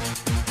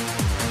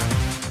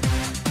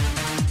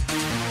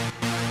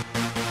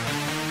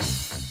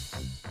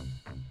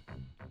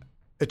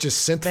 It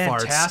just synth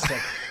farts.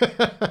 Fantastic.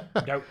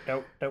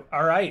 Nope.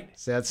 All right.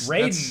 So that's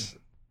Raiden.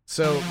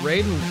 So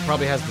Raiden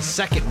probably has the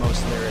second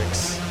most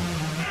lyrics.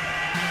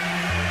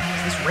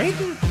 Is this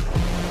Raiden?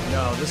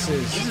 No, this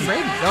is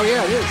Raiden. Oh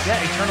yeah, it is.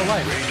 Yeah, Eternal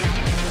Life.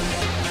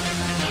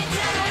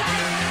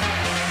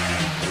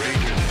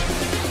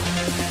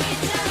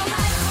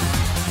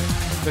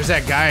 There's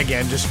that guy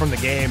again, just from the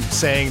game,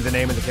 saying the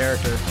name of the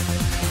character. The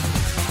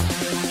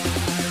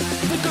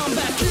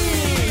comeback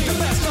king, the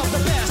best of the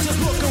best. Just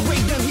look at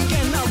Raiden, he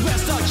cannot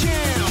rest our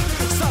champ.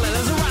 Solid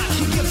as a rock,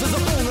 he gives his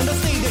opponent a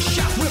state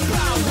shock with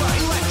power,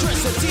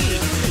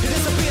 electricity. It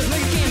disappears, no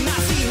you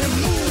cannot see him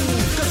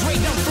move. Cause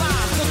Raiden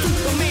flies, the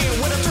Superman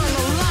with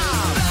eternal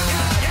life.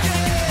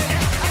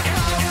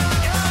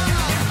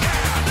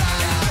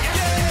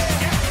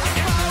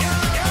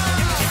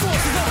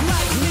 Forces of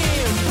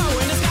lightning, power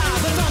in the sky,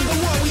 the thunder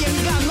warrior,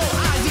 he got no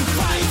eyes, he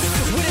fights.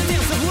 With a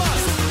dance of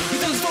lust, he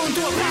turns stone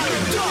to a pile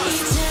of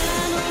dust.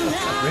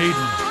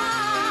 Raiden.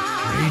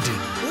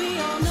 We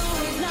all know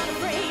he's not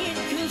afraid,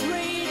 'cause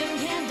Raiden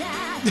can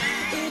die.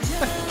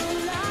 Eternal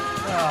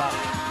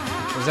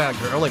life. There's that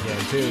girl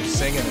again too,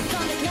 singing it.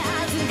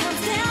 Thunderclouds and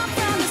comes down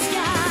from the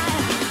sky.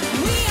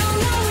 We all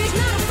know he's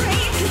not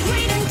afraid, 'cause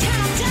Raiden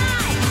cannot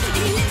die.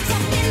 He lifts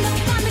up in the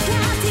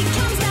thunderclouds, he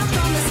comes down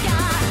from the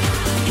sky.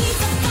 He's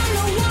a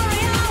thunder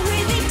warrior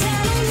with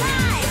eternal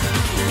life.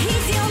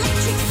 He's the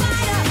electric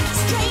fighter,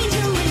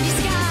 stranger in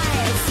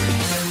disguise.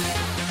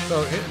 So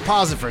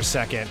pause it for a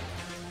second.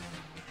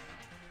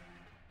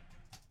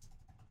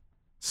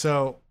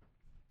 So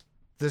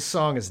this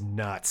song is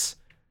nuts.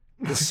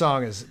 This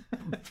song is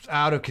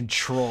out of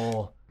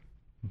control,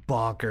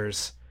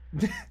 bonkers.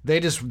 They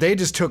just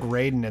took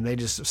Raiden and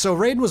so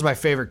Raiden was my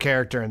favorite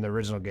character in the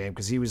original game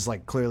because he was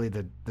like clearly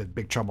the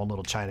Big Trouble in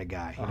Little China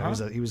guy. You know,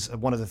 he was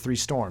one of the three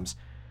storms.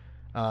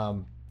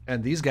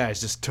 And these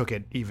guys just took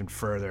it even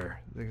further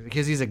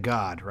because he's a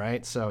god,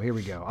 right? So here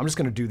we go. I'm just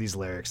gonna do these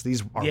lyrics.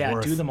 These are Yeah,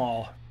 worth do them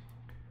all.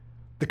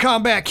 the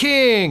combat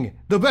king,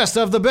 the best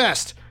of the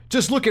best.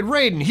 Just look at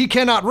Raiden, he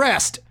cannot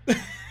rest.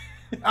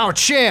 Our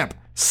champ,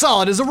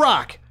 solid as a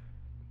rock.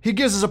 He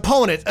gives his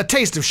opponent a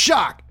taste of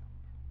shock.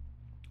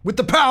 With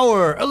the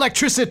power,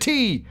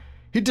 electricity,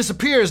 he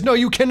disappears, no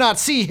you cannot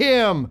see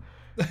him.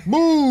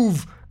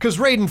 Move, cause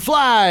Raiden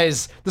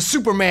flies, the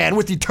Superman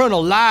with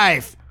eternal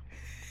life.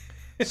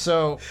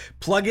 So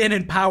Plug in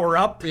and power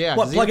up. Yeah,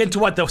 What? does he Plug have into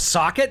what? The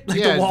socket? Like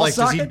yeah, the wall like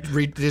socket?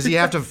 does he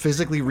have to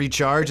physically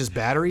recharge his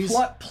batteries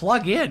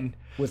Plug in.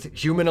 with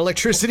human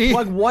electricity?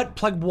 Plug what?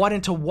 Plug what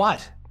into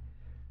what?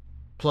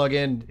 Plug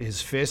in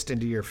his fist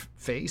into your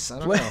face? I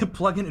don't know.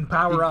 Plug in and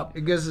power up.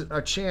 Because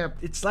our champ.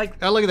 It's like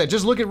Oh, look at that.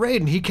 Just look at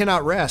Raiden. He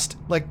cannot rest.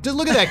 Like, just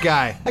look at that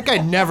guy. That guy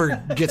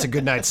never gets a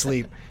good night's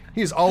sleep.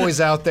 He's always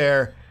out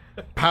there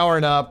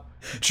powering up,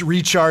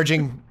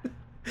 recharging.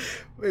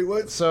 wait,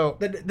 what? So,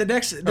 The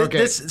next Okay.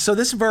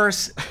 this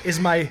verse is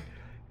my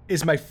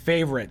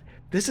favorite.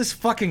 This is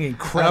fucking and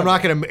incredible.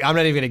 I'm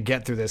not even gonna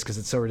get through this because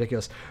it's so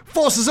ridiculous.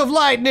 Forces of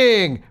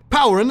lightning,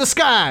 power in the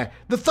sky,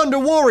 the Thunder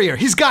Warrior.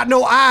 He's got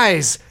no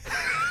eyes.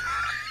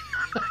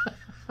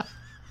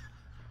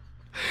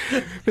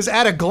 Because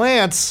at a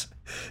glance,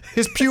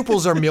 his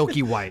pupils are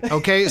milky white.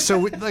 Okay, so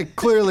like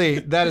clearly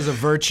that is a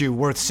virtue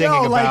worth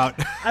singing about.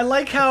 I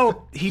like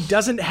how he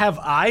doesn't have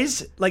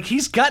eyes. Like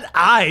he's got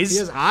eyes. He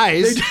has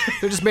eyes.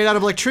 They're just made out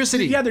of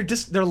electricity. Yeah,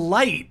 they're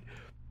light,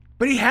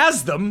 but he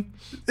has them.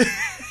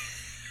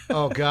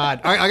 Oh,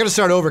 God. I got to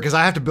start over because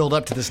I have to build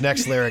up to this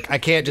next lyric. I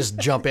can't just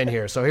jump in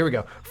here. So here we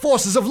go.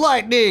 Forces of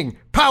lightning,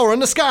 power in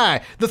the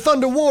sky, the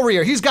Thunder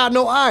Warrior. He's got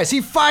no eyes.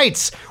 He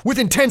fights with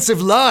intensive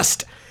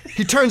lust.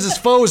 He turns his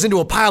foes into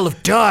a pile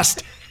of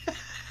dust.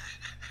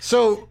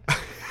 So...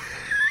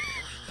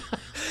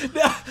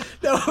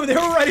 No, they were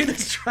writing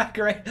this track,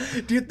 right?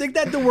 Do you think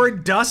that the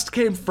word dust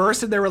came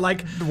first and they were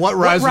like, What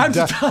rhymes with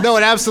dust? No,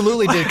 it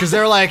absolutely did, because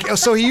they're like,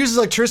 so he uses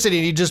electricity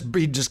and he just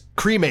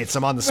cremates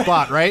them on the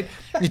spot, right?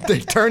 They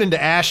turn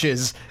into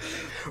ashes.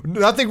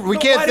 Nothing. We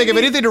can't why think did of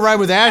he- anything to rhyme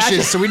with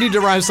ashes, so we need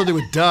to rhyme something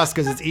with dust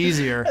because it's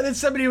easier. And then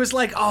somebody was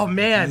like, oh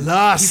man,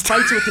 Lust. he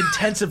fights with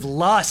intensive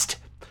lust.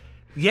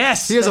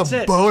 Yes, He has that's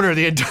a it. boner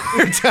the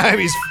entire time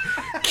he's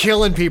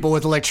killing people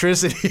with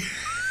electricity.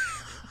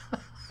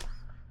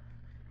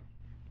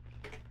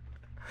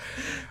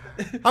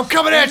 I'm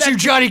coming at you,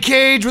 Johnny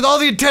Cage, with all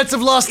the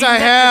intensive lust I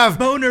have.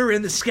 Boner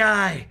in the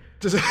sky.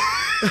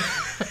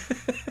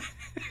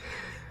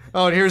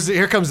 Oh, and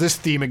here comes this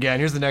theme again.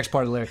 Here's the next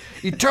part of the lyric.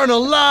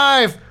 Eternal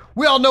life.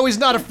 We all know he's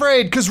not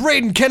afraid because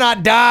Raiden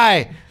cannot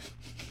die.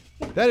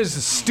 That is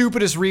the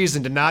stupidest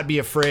reason to not be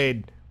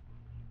afraid.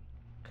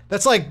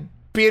 That's like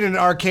being in an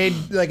arcade,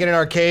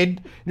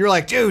 and you're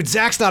like, dude,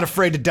 Zach's not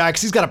afraid to die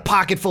because he's got a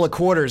pocket full of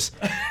quarters.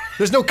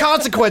 There's no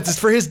consequences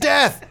for his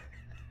death.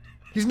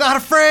 He's not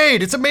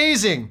afraid. It's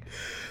amazing.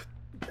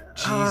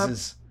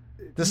 Jesus.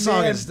 This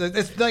song man.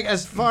 it's like,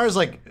 as far as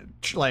like,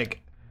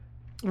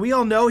 We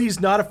all know he's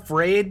not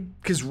afraid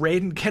because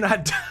Raiden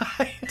cannot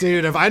die.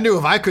 dude, if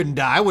I couldn't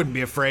die, I wouldn't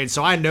be afraid.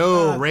 So I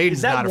know Raiden's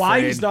Is that not why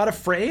afraid. he's not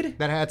afraid?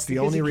 That's the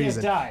Because only he can't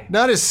reason. die.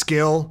 Not his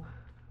skill,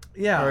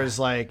 Yeah. or his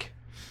like.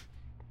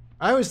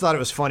 I always thought it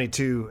was funny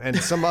too, and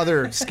some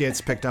other skits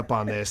picked up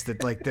on this,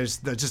 that like there's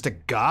just a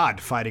god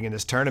fighting in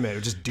this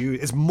tournament.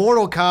 It's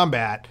Mortal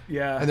Kombat.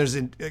 Yeah. And there's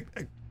a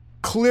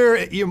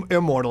clear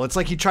immortal. It's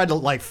like he tried to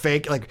like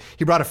fake, like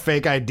he brought a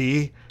fake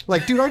ID.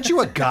 Like, dude, aren't you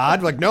a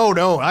god? Like,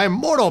 no, I'm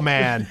Mortal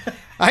Man.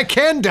 I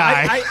can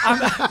die.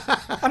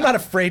 I'm not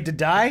afraid to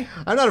die.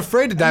 I'm not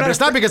afraid to die, but it's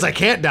not because I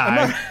can't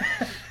die.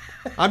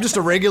 I'm just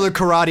a regular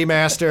karate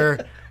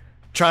master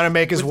trying to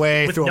make his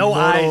way with through no a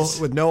mortal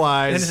eyes. with no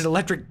And eyes. an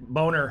electric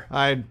boner.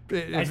 I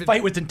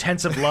fight with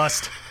intensive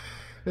lust.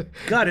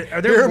 God, are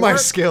there Here are more? my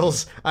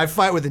skills. I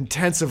fight with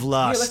intensive Here,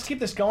 lust. let's keep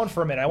this going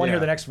for a minute. I want to hear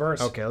the next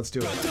verse. Okay, let's do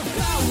it.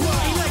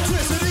 Power,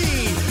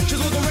 electricity.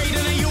 Just look at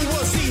Raiden and you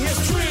will see his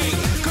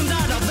string. Comes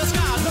out of the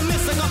sky, the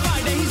mystic of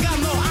fighting. He's got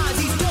no eyes,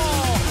 he's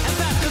tall. And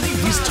fast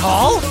 'cause He's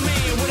tall?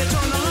 Superman with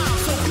eternal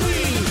life so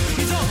clean.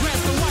 He's all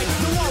dressed in white,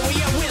 the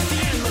warrior with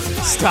the endless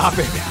fight. Stop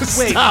it.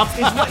 Wait,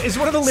 Stop. is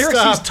one of the lyrics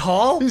Stop. he's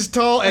tall? He's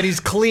tall and he's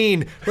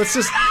clean. Let's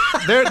just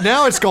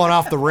now it's going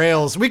off the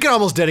rails. We can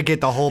almost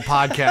dedicate the whole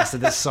podcast to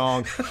this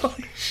song.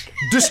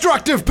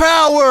 Destructive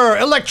power,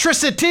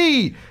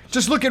 electricity.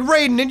 Just look at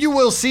Raiden and you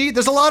will see.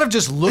 There's a lot of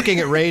just looking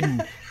at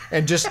Raiden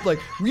and just like,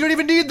 you don't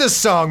even need this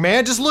song,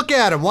 man. Just look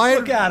at him.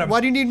 Look at him.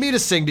 Why do you need me to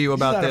sing to you He's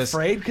about not this?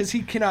 afraid because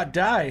he cannot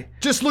die.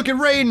 Just look at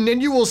Raiden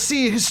and you will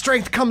see his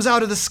strength comes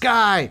out of the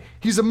sky.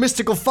 He's a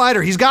mystical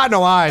fighter. He's got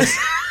no eyes.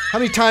 How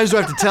many times do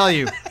I have to tell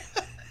you?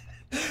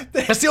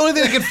 That's the only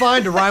thing they can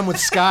find to rhyme with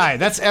sky.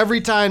 That's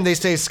every time they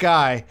say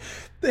sky.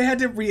 They had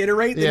to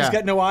reiterate that Yeah. he's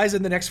got no eyes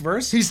in the next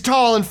verse. He's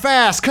tall and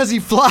fast because he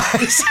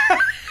flies.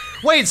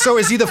 Wait, so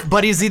is he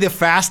the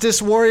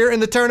fastest warrior in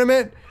the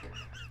tournament?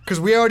 Because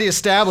we already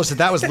established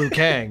that was Liu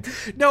Kang.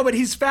 No, but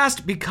he's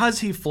fast because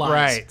he flies.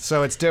 Right,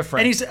 so it's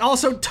different. And he's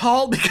also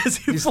tall because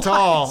He's flies.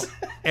 tall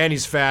and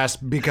he's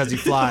fast because he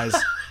flies.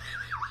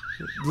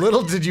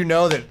 Little did you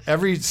know that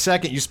every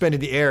second you spend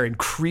in the air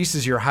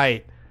increases your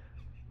height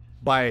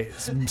by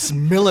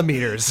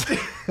millimeters.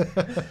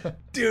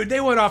 Dude,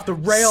 they went off the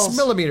rails.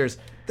 Millimeters.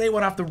 They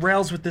went off the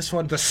rails with this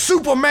one. The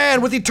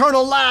Superman with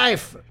eternal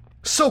life.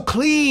 So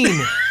clean.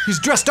 He's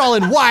dressed all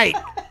in white.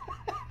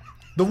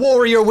 The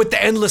warrior with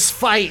the endless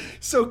fight.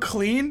 So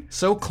clean.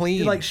 So clean.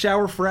 You like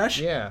shower fresh?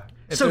 Yeah.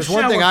 If So there's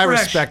one thing shower I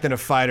fresh. respect in a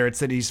fighter, it's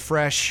that he's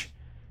fresh,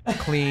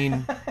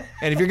 clean,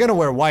 And if you're gonna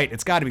wear white,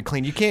 it's got to be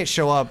clean. You can't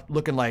show up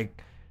looking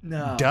like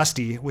No.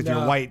 Dusty with your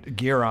No. white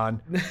gear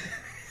on.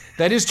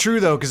 That is true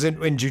though, because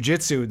in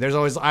jiu-jitsu,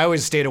 I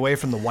always stayed away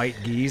from the white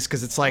gis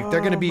because it's like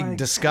they're gonna be my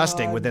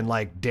disgusting God. within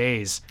like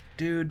days.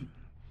 Dude,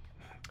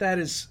 that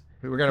is.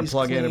 We're gonna He's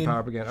plug in and clean. power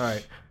up again. All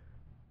right.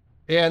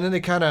 Yeah, and then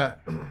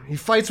he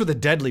fights with a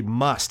deadly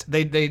must.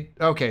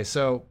 Okay,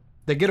 so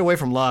they get away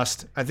from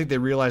lust. I think they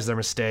realize their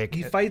mistake.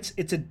 He fights.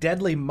 It's a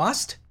deadly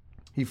must.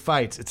 He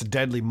fights. It's a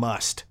deadly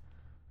must.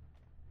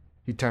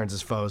 He turns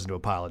his foes into a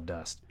pile of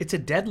dust. It's a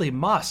deadly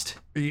must.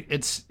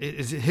 It's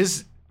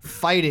his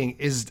fighting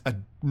is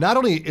not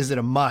only is it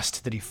a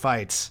must that he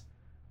fights,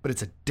 but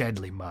it's a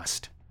deadly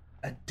must.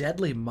 A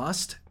deadly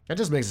must? That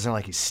just makes it sound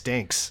like he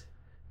stinks.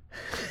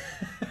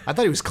 I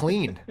thought he was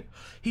clean.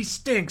 He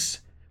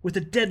stinks with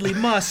a deadly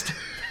must.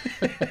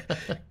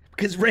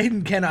 Because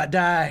Raiden cannot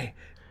die.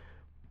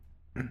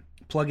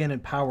 Plug in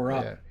and power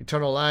up. Yeah.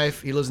 Eternal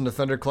life. He lives in the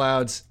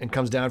thunderclouds and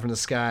comes down from the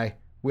sky.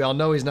 We all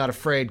know he's not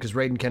afraid because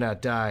Raiden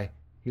cannot die.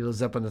 He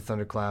lives up in the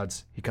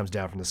thunderclouds. He comes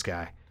down from the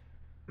sky.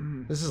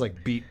 This is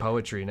like beat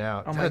poetry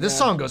now. Oh my This God.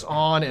 song goes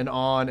on and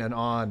on and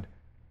on.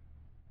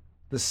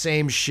 The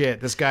same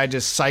shit. This guy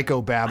just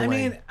psycho babbling.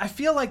 I mean, I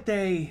feel like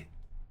they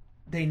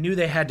knew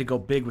they had to go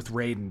big with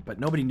Raiden, but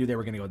nobody knew they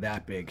were going to go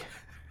that big.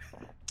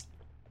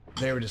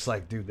 They were just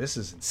like, dude, this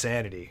is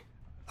insanity.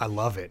 I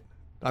love it.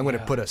 I'm going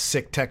to put a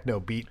sick techno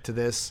beat to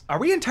this. Are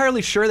we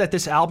entirely sure that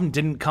this album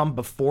didn't come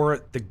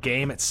before the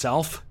game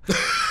itself? Dude,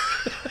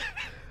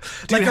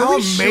 Like, are how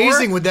we sure?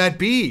 amazing would that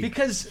be?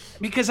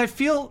 Because I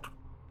feel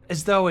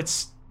as though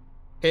it's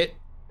It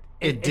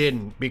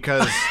didn't,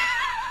 because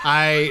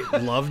I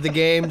loved the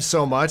game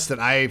so much that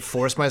I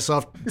forced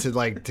myself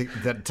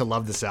to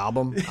love this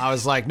album. I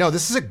was like, no,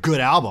 this is a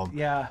good album.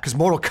 Yeah. Because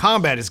Mortal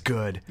Kombat is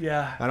good.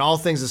 Yeah. And all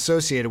things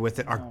associated with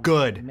it are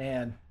good.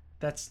 man,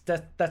 that's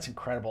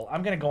incredible.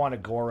 I'm gonna go on to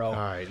Goro. All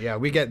right, yeah,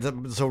 we get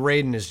so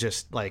Raiden is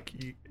just like,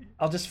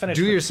 I'll just finish.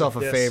 do with yourself a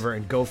this. favor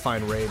and go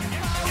find Raiden.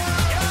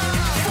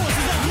 Forces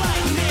of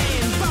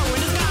lightning, power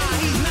in the sky.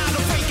 He's not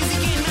afraid 'cause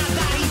he cannot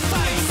die. He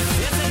fights.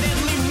 It's a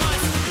deadly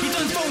must. He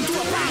turns foe to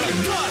a pile of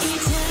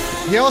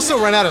dust. He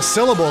also ran out of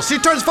syllables. He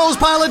turns foes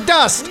pile of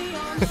dust.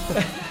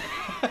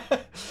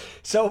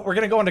 So we're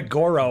gonna go into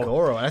Goro.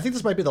 Goro. I think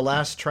this might be the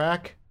last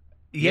track.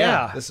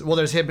 Yeah.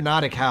 There's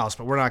Hypnotic House,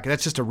 but we're not.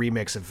 That's just a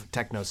remix of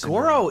Techno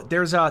Syndrome. Goro,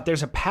 there's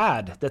a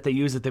pad that they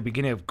use at the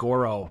beginning of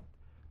Goro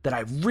that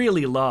I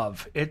really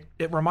love. It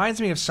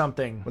reminds me of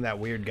something. When that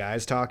weird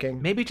guy's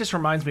talking. Maybe it just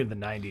reminds me of the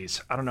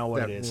 90s. I don't know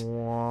what it is.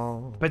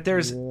 But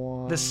there's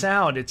the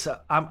sound. It's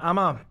I'm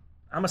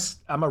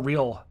a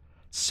real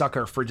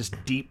sucker for just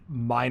deep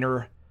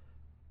minor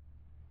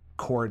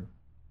chord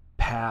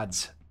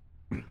pads.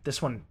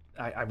 This one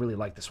I really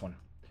like this one.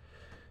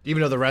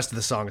 Even though the rest of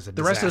the song is a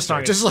disaster. The rest of the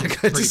song is just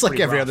like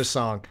pretty every rough. other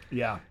song.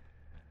 Yeah.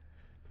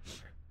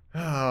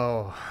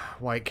 Oh,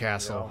 White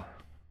Castle.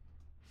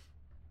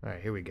 All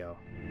right, here we go.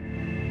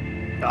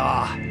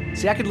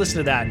 See, I could listen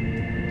to that.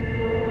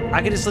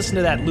 I could just listen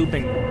to that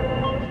looping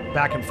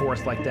back and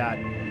forth like that.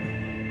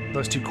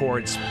 Those two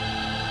chords.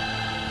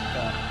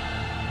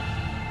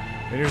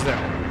 Here's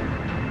that one.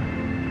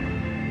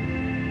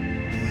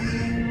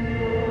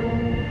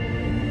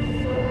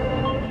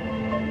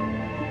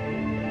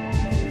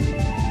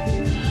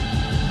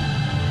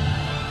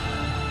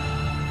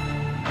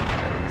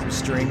 Some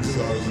strings.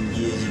 2,000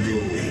 years ago,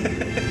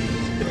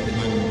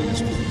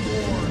 Atlantis was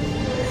born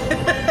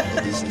on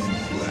a distant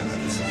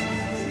planet.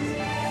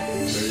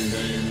 They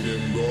named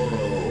him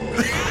Goro.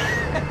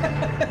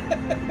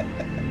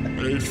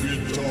 8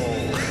 feet tall,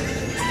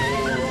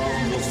 4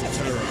 arms of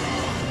terror.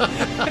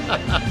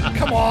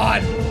 Come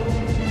on!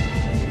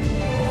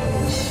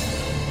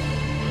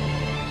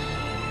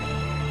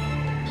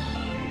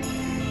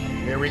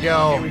 Here we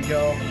go. Here we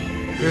go.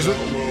 Here's what,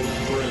 World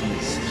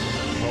prince,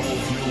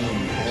 half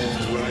human,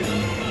 half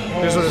dragon.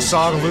 here's where the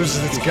song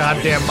loses its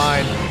goddamn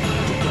mind.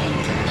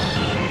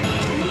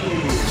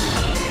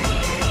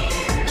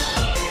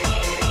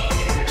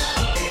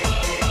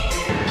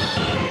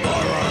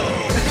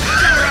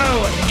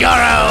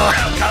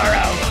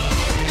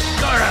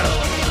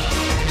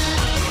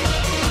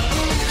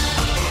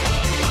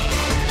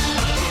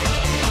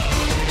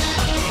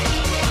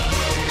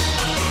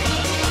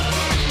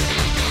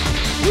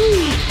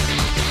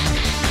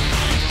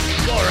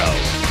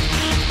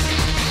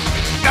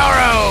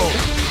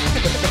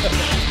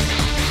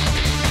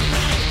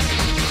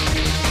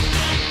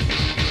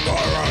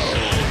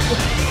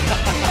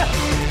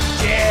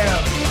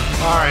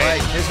 All right.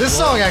 This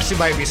song actually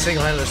might be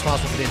single-handedly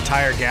responsible for the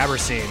entire Gabber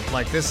scene.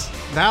 Like this,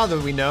 now that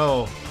we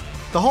know,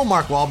 the whole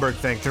Mark Wahlberg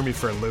thing threw me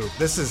for a loop.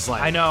 This is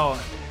like, I know.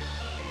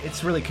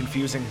 It's really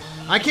confusing.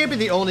 I can't be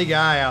the only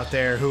guy out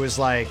there who is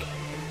like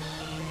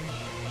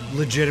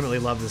legitimately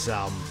love this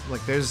album.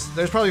 Like there's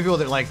probably people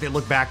that like they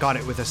look back on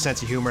it with a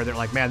sense of humor. They're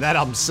like, man, that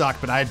album sucked,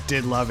 but I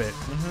did love it.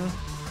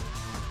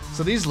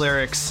 So these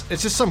lyrics,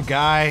 it's just some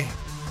guy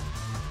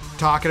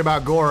talking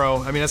about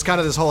Goro. I mean, that's kind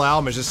of this whole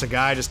album is just a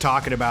guy just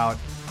talking about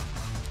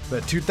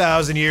the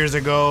 2,000 years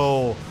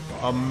ago.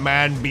 A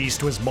man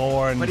beast was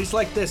born. But he's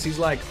like this. He's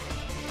like,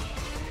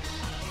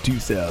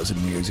 2,000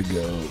 years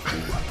ago,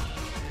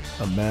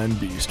 a man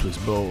beast was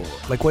born.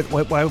 Like,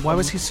 why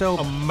was he so...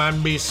 A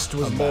man beast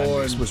was born.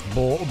 Man beast was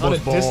born. On a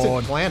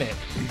distant planet.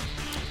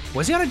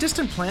 Was he on a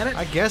distant planet?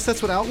 I guess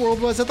that's what Outworld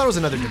was. I thought it was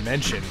another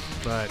dimension,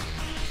 but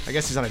I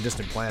guess he's on a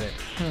distant planet.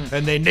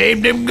 And they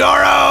named him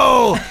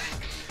Goro!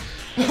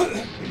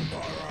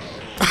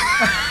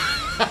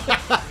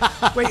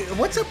 Wait,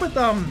 what's up with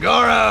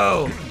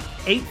Goro!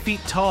 8 feet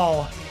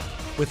tall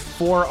with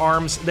 4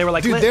 arms? They were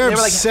like, Dude, they they're were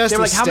like, obsessed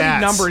with how many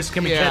stats. numbers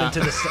can we get Yeah. into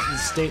this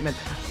statement?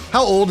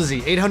 How old is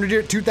he? 800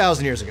 years?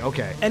 2,000 years ago.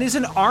 Okay. And is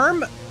an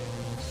arm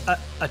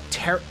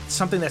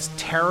something that's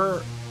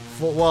terror?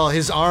 Well,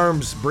 his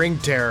arms bring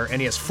terror,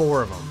 and he has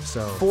 4 of them.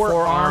 So 4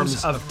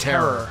 arms of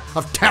terror.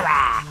 Of terror.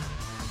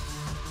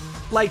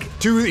 Like,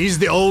 He's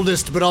the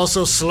oldest, but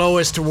also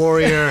slowest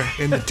warrior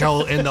in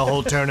the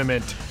whole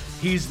tournament.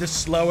 he's the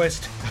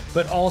slowest,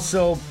 but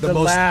also the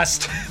most-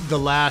 last. The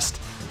last,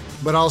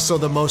 but also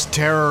the most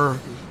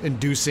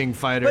terror-inducing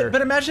fighter.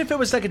 But imagine if it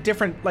was like a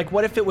different, like,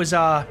 what if it was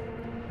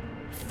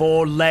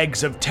 4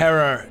 legs of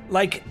terror?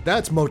 Like,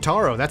 That's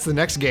Motaro. That's the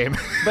next game.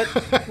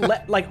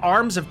 but like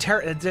arms of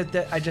terror.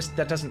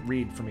 That doesn't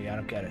read for me. I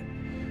don't get it.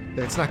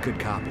 It's not good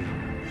copy.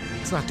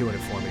 It's not doing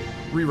it for me.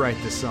 Rewrite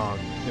this song,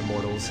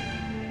 Immortals.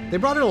 They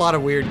brought in a lot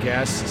of weird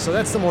guests, so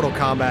that's the Mortal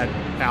Kombat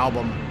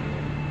album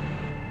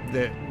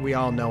that we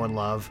all know and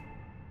love.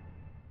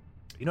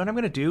 You know what I'm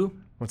gonna do?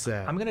 What's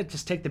that? I'm gonna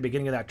just take the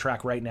beginning of that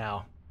track right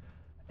now,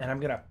 and I'm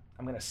gonna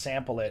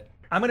sample it.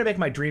 I'm gonna make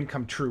my dream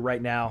come true right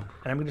now,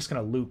 and I'm just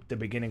gonna loop the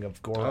beginning of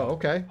Goro. Oh,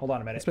 okay. Hold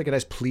on a minute. Let's make a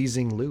nice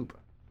pleasing loop.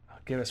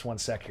 Give us 1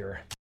 sec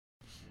here.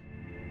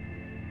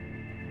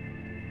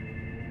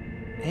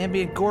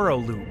 Ambient Goro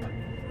loop.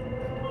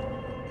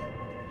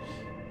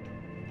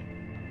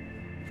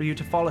 For you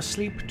to fall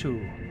asleep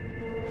to.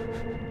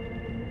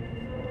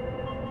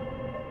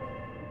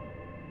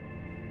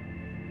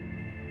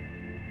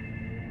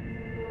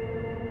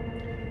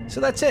 So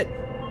that's it.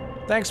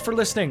 Thanks for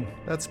listening.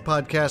 That's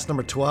podcast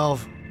number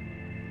 12,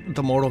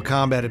 the Mortal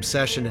Kombat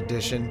Obsession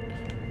Edition.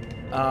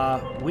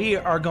 We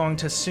are going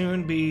to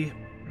soon be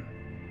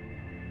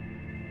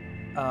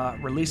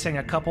releasing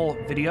a couple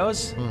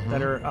videos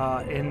that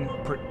are in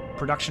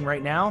production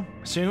right now,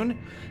 soon.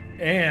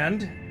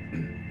 And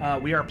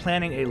we are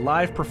planning a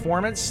live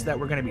performance that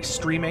we're going to be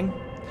streaming.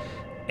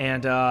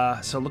 And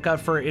so look out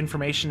for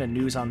information and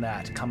news on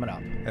that coming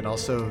up. And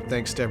also,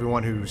 thanks to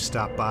everyone who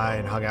stopped by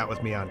and hung out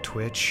with me on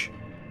Twitch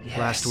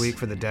last week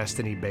for the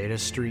Destiny beta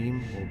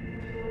stream.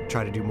 We'll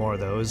try to do more of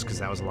those because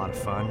that was a lot of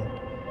fun.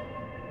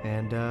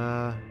 And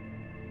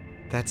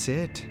that's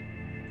it.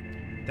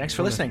 Thanks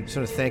for listening. Just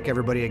want to thank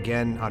everybody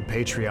again on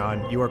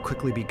Patreon. You are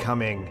quickly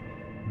becoming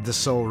the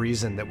sole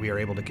reason that we are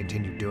able to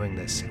continue doing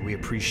this, and we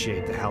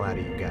appreciate the hell out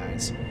of you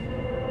guys.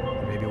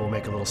 And maybe we'll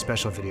make a little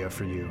special video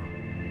for you.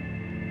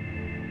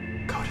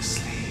 Go to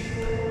sleep.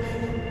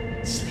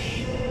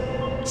 Sleep.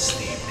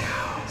 Sleep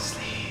now.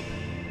 Sleep.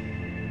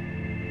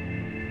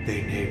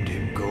 They named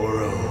him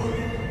Goro.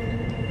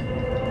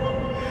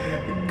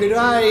 Good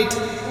night.